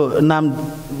चर्चको नाम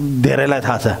धेरैलाई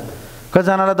थाहा छ।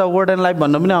 कतिजनालाई त वर्ड एन्ड लाइफ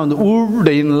भन्नु पनि आउँछ, वुड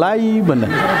एन्ड लाइफ भन्नु।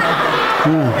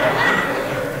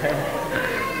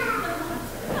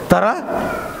 तर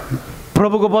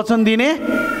प्रभुको वचन दिने,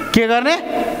 के गर्ने?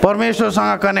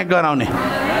 परमेश्वरसँग कनेक्ट गराउने।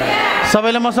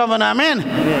 सबैले मसँग भन्नु आमेन।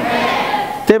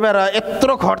 त्यही भएर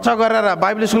यत्रो खर्च गरेर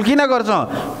बाइबल स्कुल किन गर्छौँ?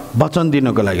 वचन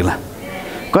दिनुको लागि।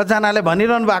 कतिजनाले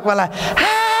भनिरहनु भएको होला,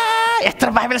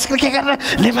 यत्रो बाइबल स्कुल के गरेर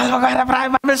नेपालमा गएर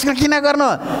बाइबल स्कुल किन गर्नु?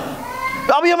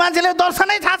 अब यो मान्छेले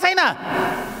दर्शनै थाहा छैन,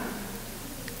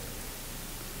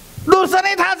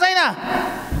 दर्शनै थाहा छैन।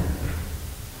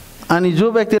 अनि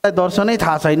जो व्यक्तिलाई दर्शनै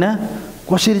थाहा छैन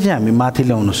कसरी चाहिँ हामी माथि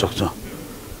ल्याउन सक्छौँ?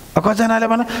 कतिजनाले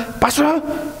भने पास्टर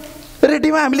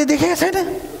रेडियोमा हामीले देखेको छैन,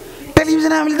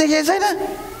 टेलिभिजनमा हामीले देखेको छैन,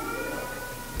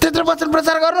 त्यत्रो वचन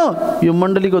प्रचार गर्नु। यो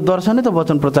मण्डलीको दर्शनै त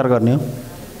वचन प्रचार गर्ने हो।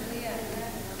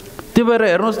 त्यो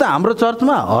भएर हेर्नुहोस् त, हाम्रो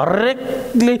चर्चमा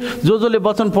हरेकले जसले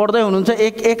वचन पढ्दै हुनुहुन्छ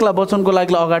एकलाई वचनको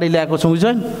लागि अगाडि ल्याएको छौँ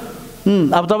छैन।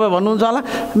 अब तपाईँ भन्नुहुन्छ होला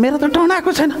मेरो त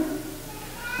टनाएको छैन।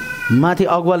 माथि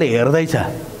अगुवाले हेर्दैछ,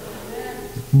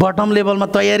 बटम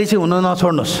लेभलमा तयारी चाहिँ हुन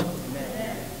नछोड्नुहोस्।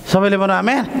 सबैले भन्नु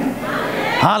आमेन,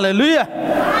 हालेलुया।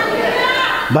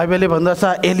 बाइबलले भन्दछ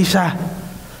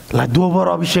एलिसालाई दोबर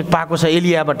अभिषेक पाएको छ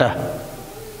एलियाबाट।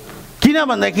 किन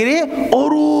भन्दाखेरि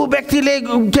अरू व्यक्तिले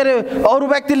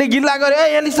गिल्ला गरे,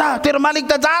 ए एलिसा तेरो मालिक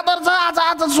त जाँदो रहेछ,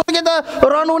 आज स्वर्गे त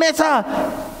रहनु हुनेछ।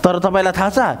 तर तपाईँलाई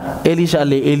थाहा छ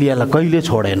एलिसाले एलियालाई कहिले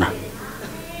छोडेन।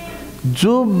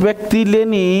 जो व्यक्तिले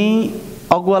नि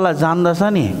अगुवालाई जान्दछ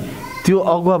नि त्यो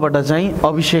अगुवाबाट चाहिँ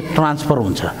अभिषेक ट्रान्सफर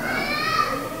हुन्छ,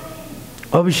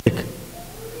 अभिषेक।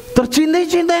 तर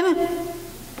चिन्दैन,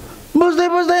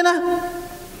 बुझ्दैन।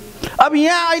 अब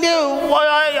यहाँ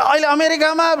अहिले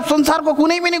अमेरिकामा संसारको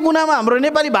कुनै पनि कुनामा हाम्रो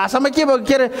नेपाली भाषामा के भयो,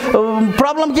 के अरे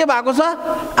प्रब्लम के भएको छ?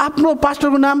 आफ्नो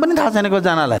पास्टरको नाम पनि थाहा छैन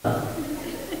कतिजनालाई।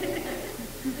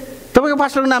 तपाईँको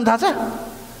पास्टरको नाम थाहा छ?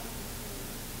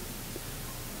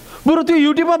 बरु त्यो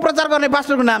युट्युबमा प्रचार गर्ने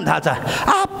पास्टरको नाम थाहा छ।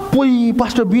 पोइ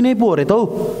पास्टर बिनय पो हो अरे त हौ,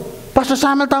 पास्टर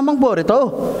सामेल तामाङ पो हो अरे त हौ,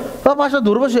 पास्टर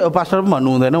ध्रुव पास्टर पनि भन्नु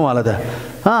हुँदैन उहाँलाई त,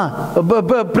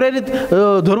 प्रेरित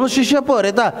ध्रुव शिष्य पो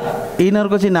अरे त।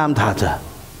 यिनीहरूको चाहिँ नाम थाहा छ।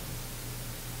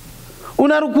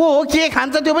 उनीहरू को हो, के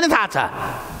खान्छ त्यो पनि थाहा छ।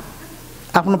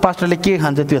 आफ्नो पास्टरले के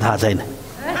खान्छ त्यो थाहा छैन।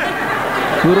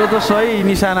 कुरो त सही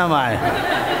निशानामा आयो,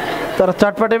 तर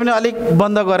चटपटे पनि अलिक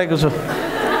बन्द गरेको छु।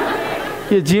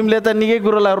 यो जिमले त निकै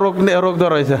कुरोलाई रोक्दो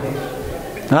रहेछ।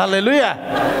 हालेलुया।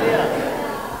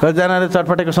 कतिजनाले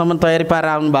चटपटेको सामान तयारी पारेर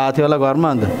आउनु भएको थियो होला घरमा।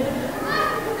 अन्त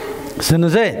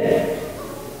सुन्नुहोस् है,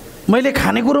 मैले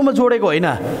खानेकुरोमा जोडेको होइन,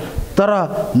 तर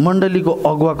मण्डलीको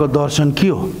अगुवाको दर्शन के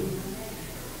हो?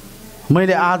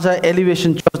 मैले आज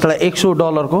एलिभेसन चर्चलाई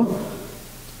 $100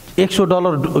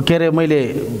 के अरे मैले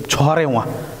छरेँ उहाँ,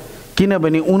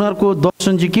 किनभने उनीहरूको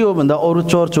दर्शन चाहिँ के हो भन्दा अरू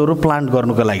चर्चहरू प्लान्ट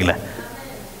गर्नुको लागिलाई।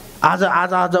 आज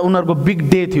आज आज उनीहरूको बिग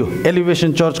डे थियो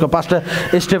एलिभेसन चर्चको पास्टर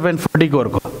स्टेफेन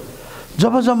फर्टिकोहरूको।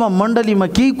 जब जब मण्डलीमा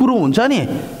केही कुरो हुन्छ नि,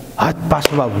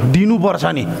 पास्टर बाबु दिनुपर्छ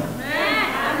नि,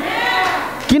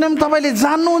 किनभने तपाईँले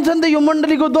जान्नुहुन्छ नि त यो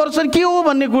मण्डलीको दर्शन के हो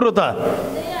भन्ने कुरो त।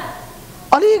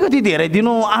 अलिकति धेरै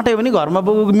दिनु आँट्यो भने घरमा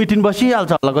मिटिङ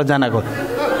बसिहाल्छ होला कतिजनाको।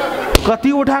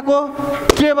 कति उठाएको,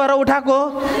 के भएर उठाएको,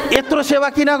 यत्रो सेवा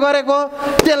किन गरेको,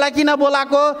 त्यसलाई किन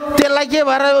बोलाएको, त्यसलाई के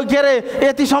भएर के अरे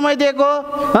यति समय दिएको।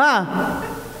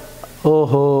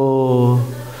 ओहो,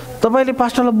 तपाईँले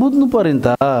पास्टरलाई बुझ्नु पर्यो नि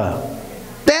त,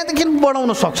 त्यहाँदेखि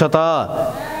बढाउन सक्छ त।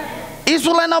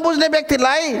 यीशुलाई नबुझ्ने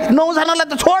व्यक्तिलाई 9 जनालाई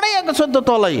त छोडिएको छ त,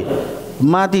 तलै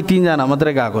माथि 3 जना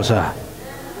मात्रै गएको छ।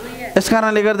 यस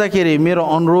कारणले गर्दाखेरि मेरो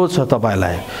अनुरोध छ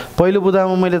तपाईँलाई, पहिलो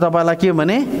बुदामा मैले तपाईँलाई के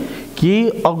भने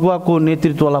कि अगुवाको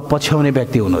नेतृत्वलाई पछ्याउने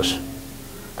व्यक्ति हुनुहोस्,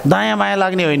 दायाँ बायाँ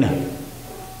लाग्ने होइन,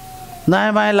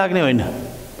 दायाँ बायाँ लाग्ने होइन।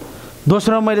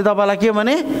 दोस्रो मैले तपाईँलाई के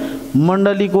भने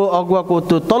मण्डलीको अगुवाको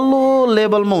त्यो तल्लो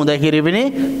लेभलमा हुँदाखेरि पनि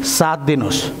साथ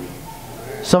दिनुहोस्।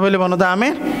 सबैले भन्नु त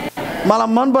आमेन। मलाई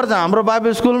मनपर्छ हाम्रो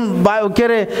बाइबल स्कुल के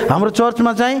अरे हाम्रो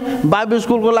चर्चमा चाहिँ बाइबल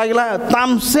स्कुलको लागि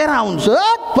तामसेरा हुन्छ,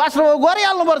 पास्टर बाबु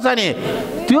गरिहाल्नुपर्छ नि।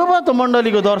 त्यो भयो त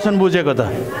मण्डलीको दर्शन बुझेको त।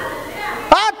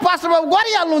 पास्टर बाबु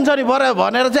गरिहाल्नुहुन्छ नि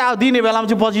भनेर चाहिँ अब दिने बेलामा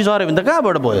चाहिँ पछि सऱ्यो भने त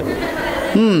कहाँबाट भयो।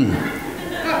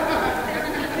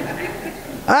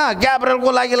 ग्याब्रियलको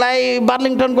लागिलाई,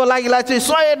 बार्लिङटनको लागिलाई चाहिँ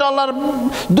 $100,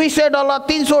 $200,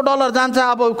 $300 जान्छ।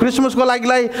 अब क्रिसमसको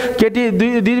लागिलाई केटी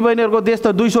दिदीबहिनीहरूको देश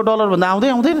त $200 भन्दा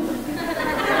आउँदैन।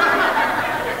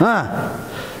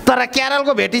 तर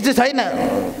क्यारलको भेटी चाहिँ छैन,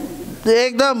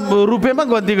 एकदम रुपियाँमा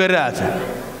गन्ती गरिरहेछ।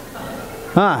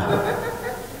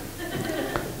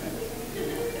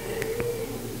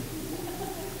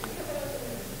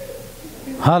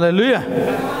 हालेलुया।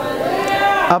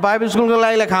 अब बाइबल स्कुलको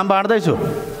लागि खाम बाँड्दैछु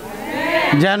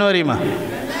जनवरीमा।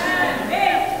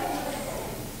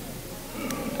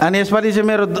 अनि यसपालि चाहिँ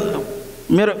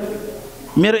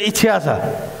मेरो इच्छा छ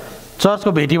चर्चको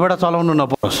भेटीबाट चलाउनु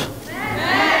नपरोस्।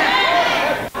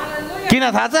 किन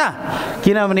थाहा छ?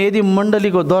 किनभने यदि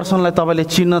मण्डलीको दर्शनलाई तपाईँले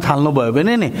चिन्न थाल्नुभयो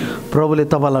भने नि प्रभुले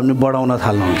तपाईँलाई पनि बढाउन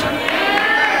थाल्नुहुन्छ।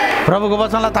 प्रभुको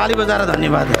वचनलाई ताली बजाएर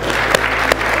धन्यवाद।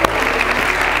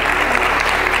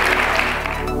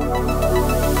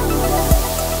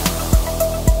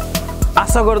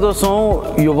 आशा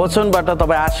गर्दछौँ यो वचनबाट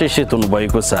तपाईँ आशिषित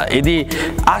हुनुभएको छ। यदि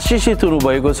आशिषित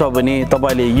हुनुभएको छ भने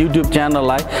तपाईँले युट्युब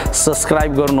च्यानललाई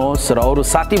सब्सक्राइब गर्नुहोस् र अरू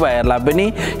साथीभाइहरूलाई पनि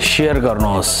सेयर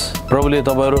गर्नुहोस्। प्रभुले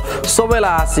तपाईँहरू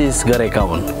सबैलाई आशिष गरेका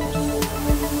हुन्।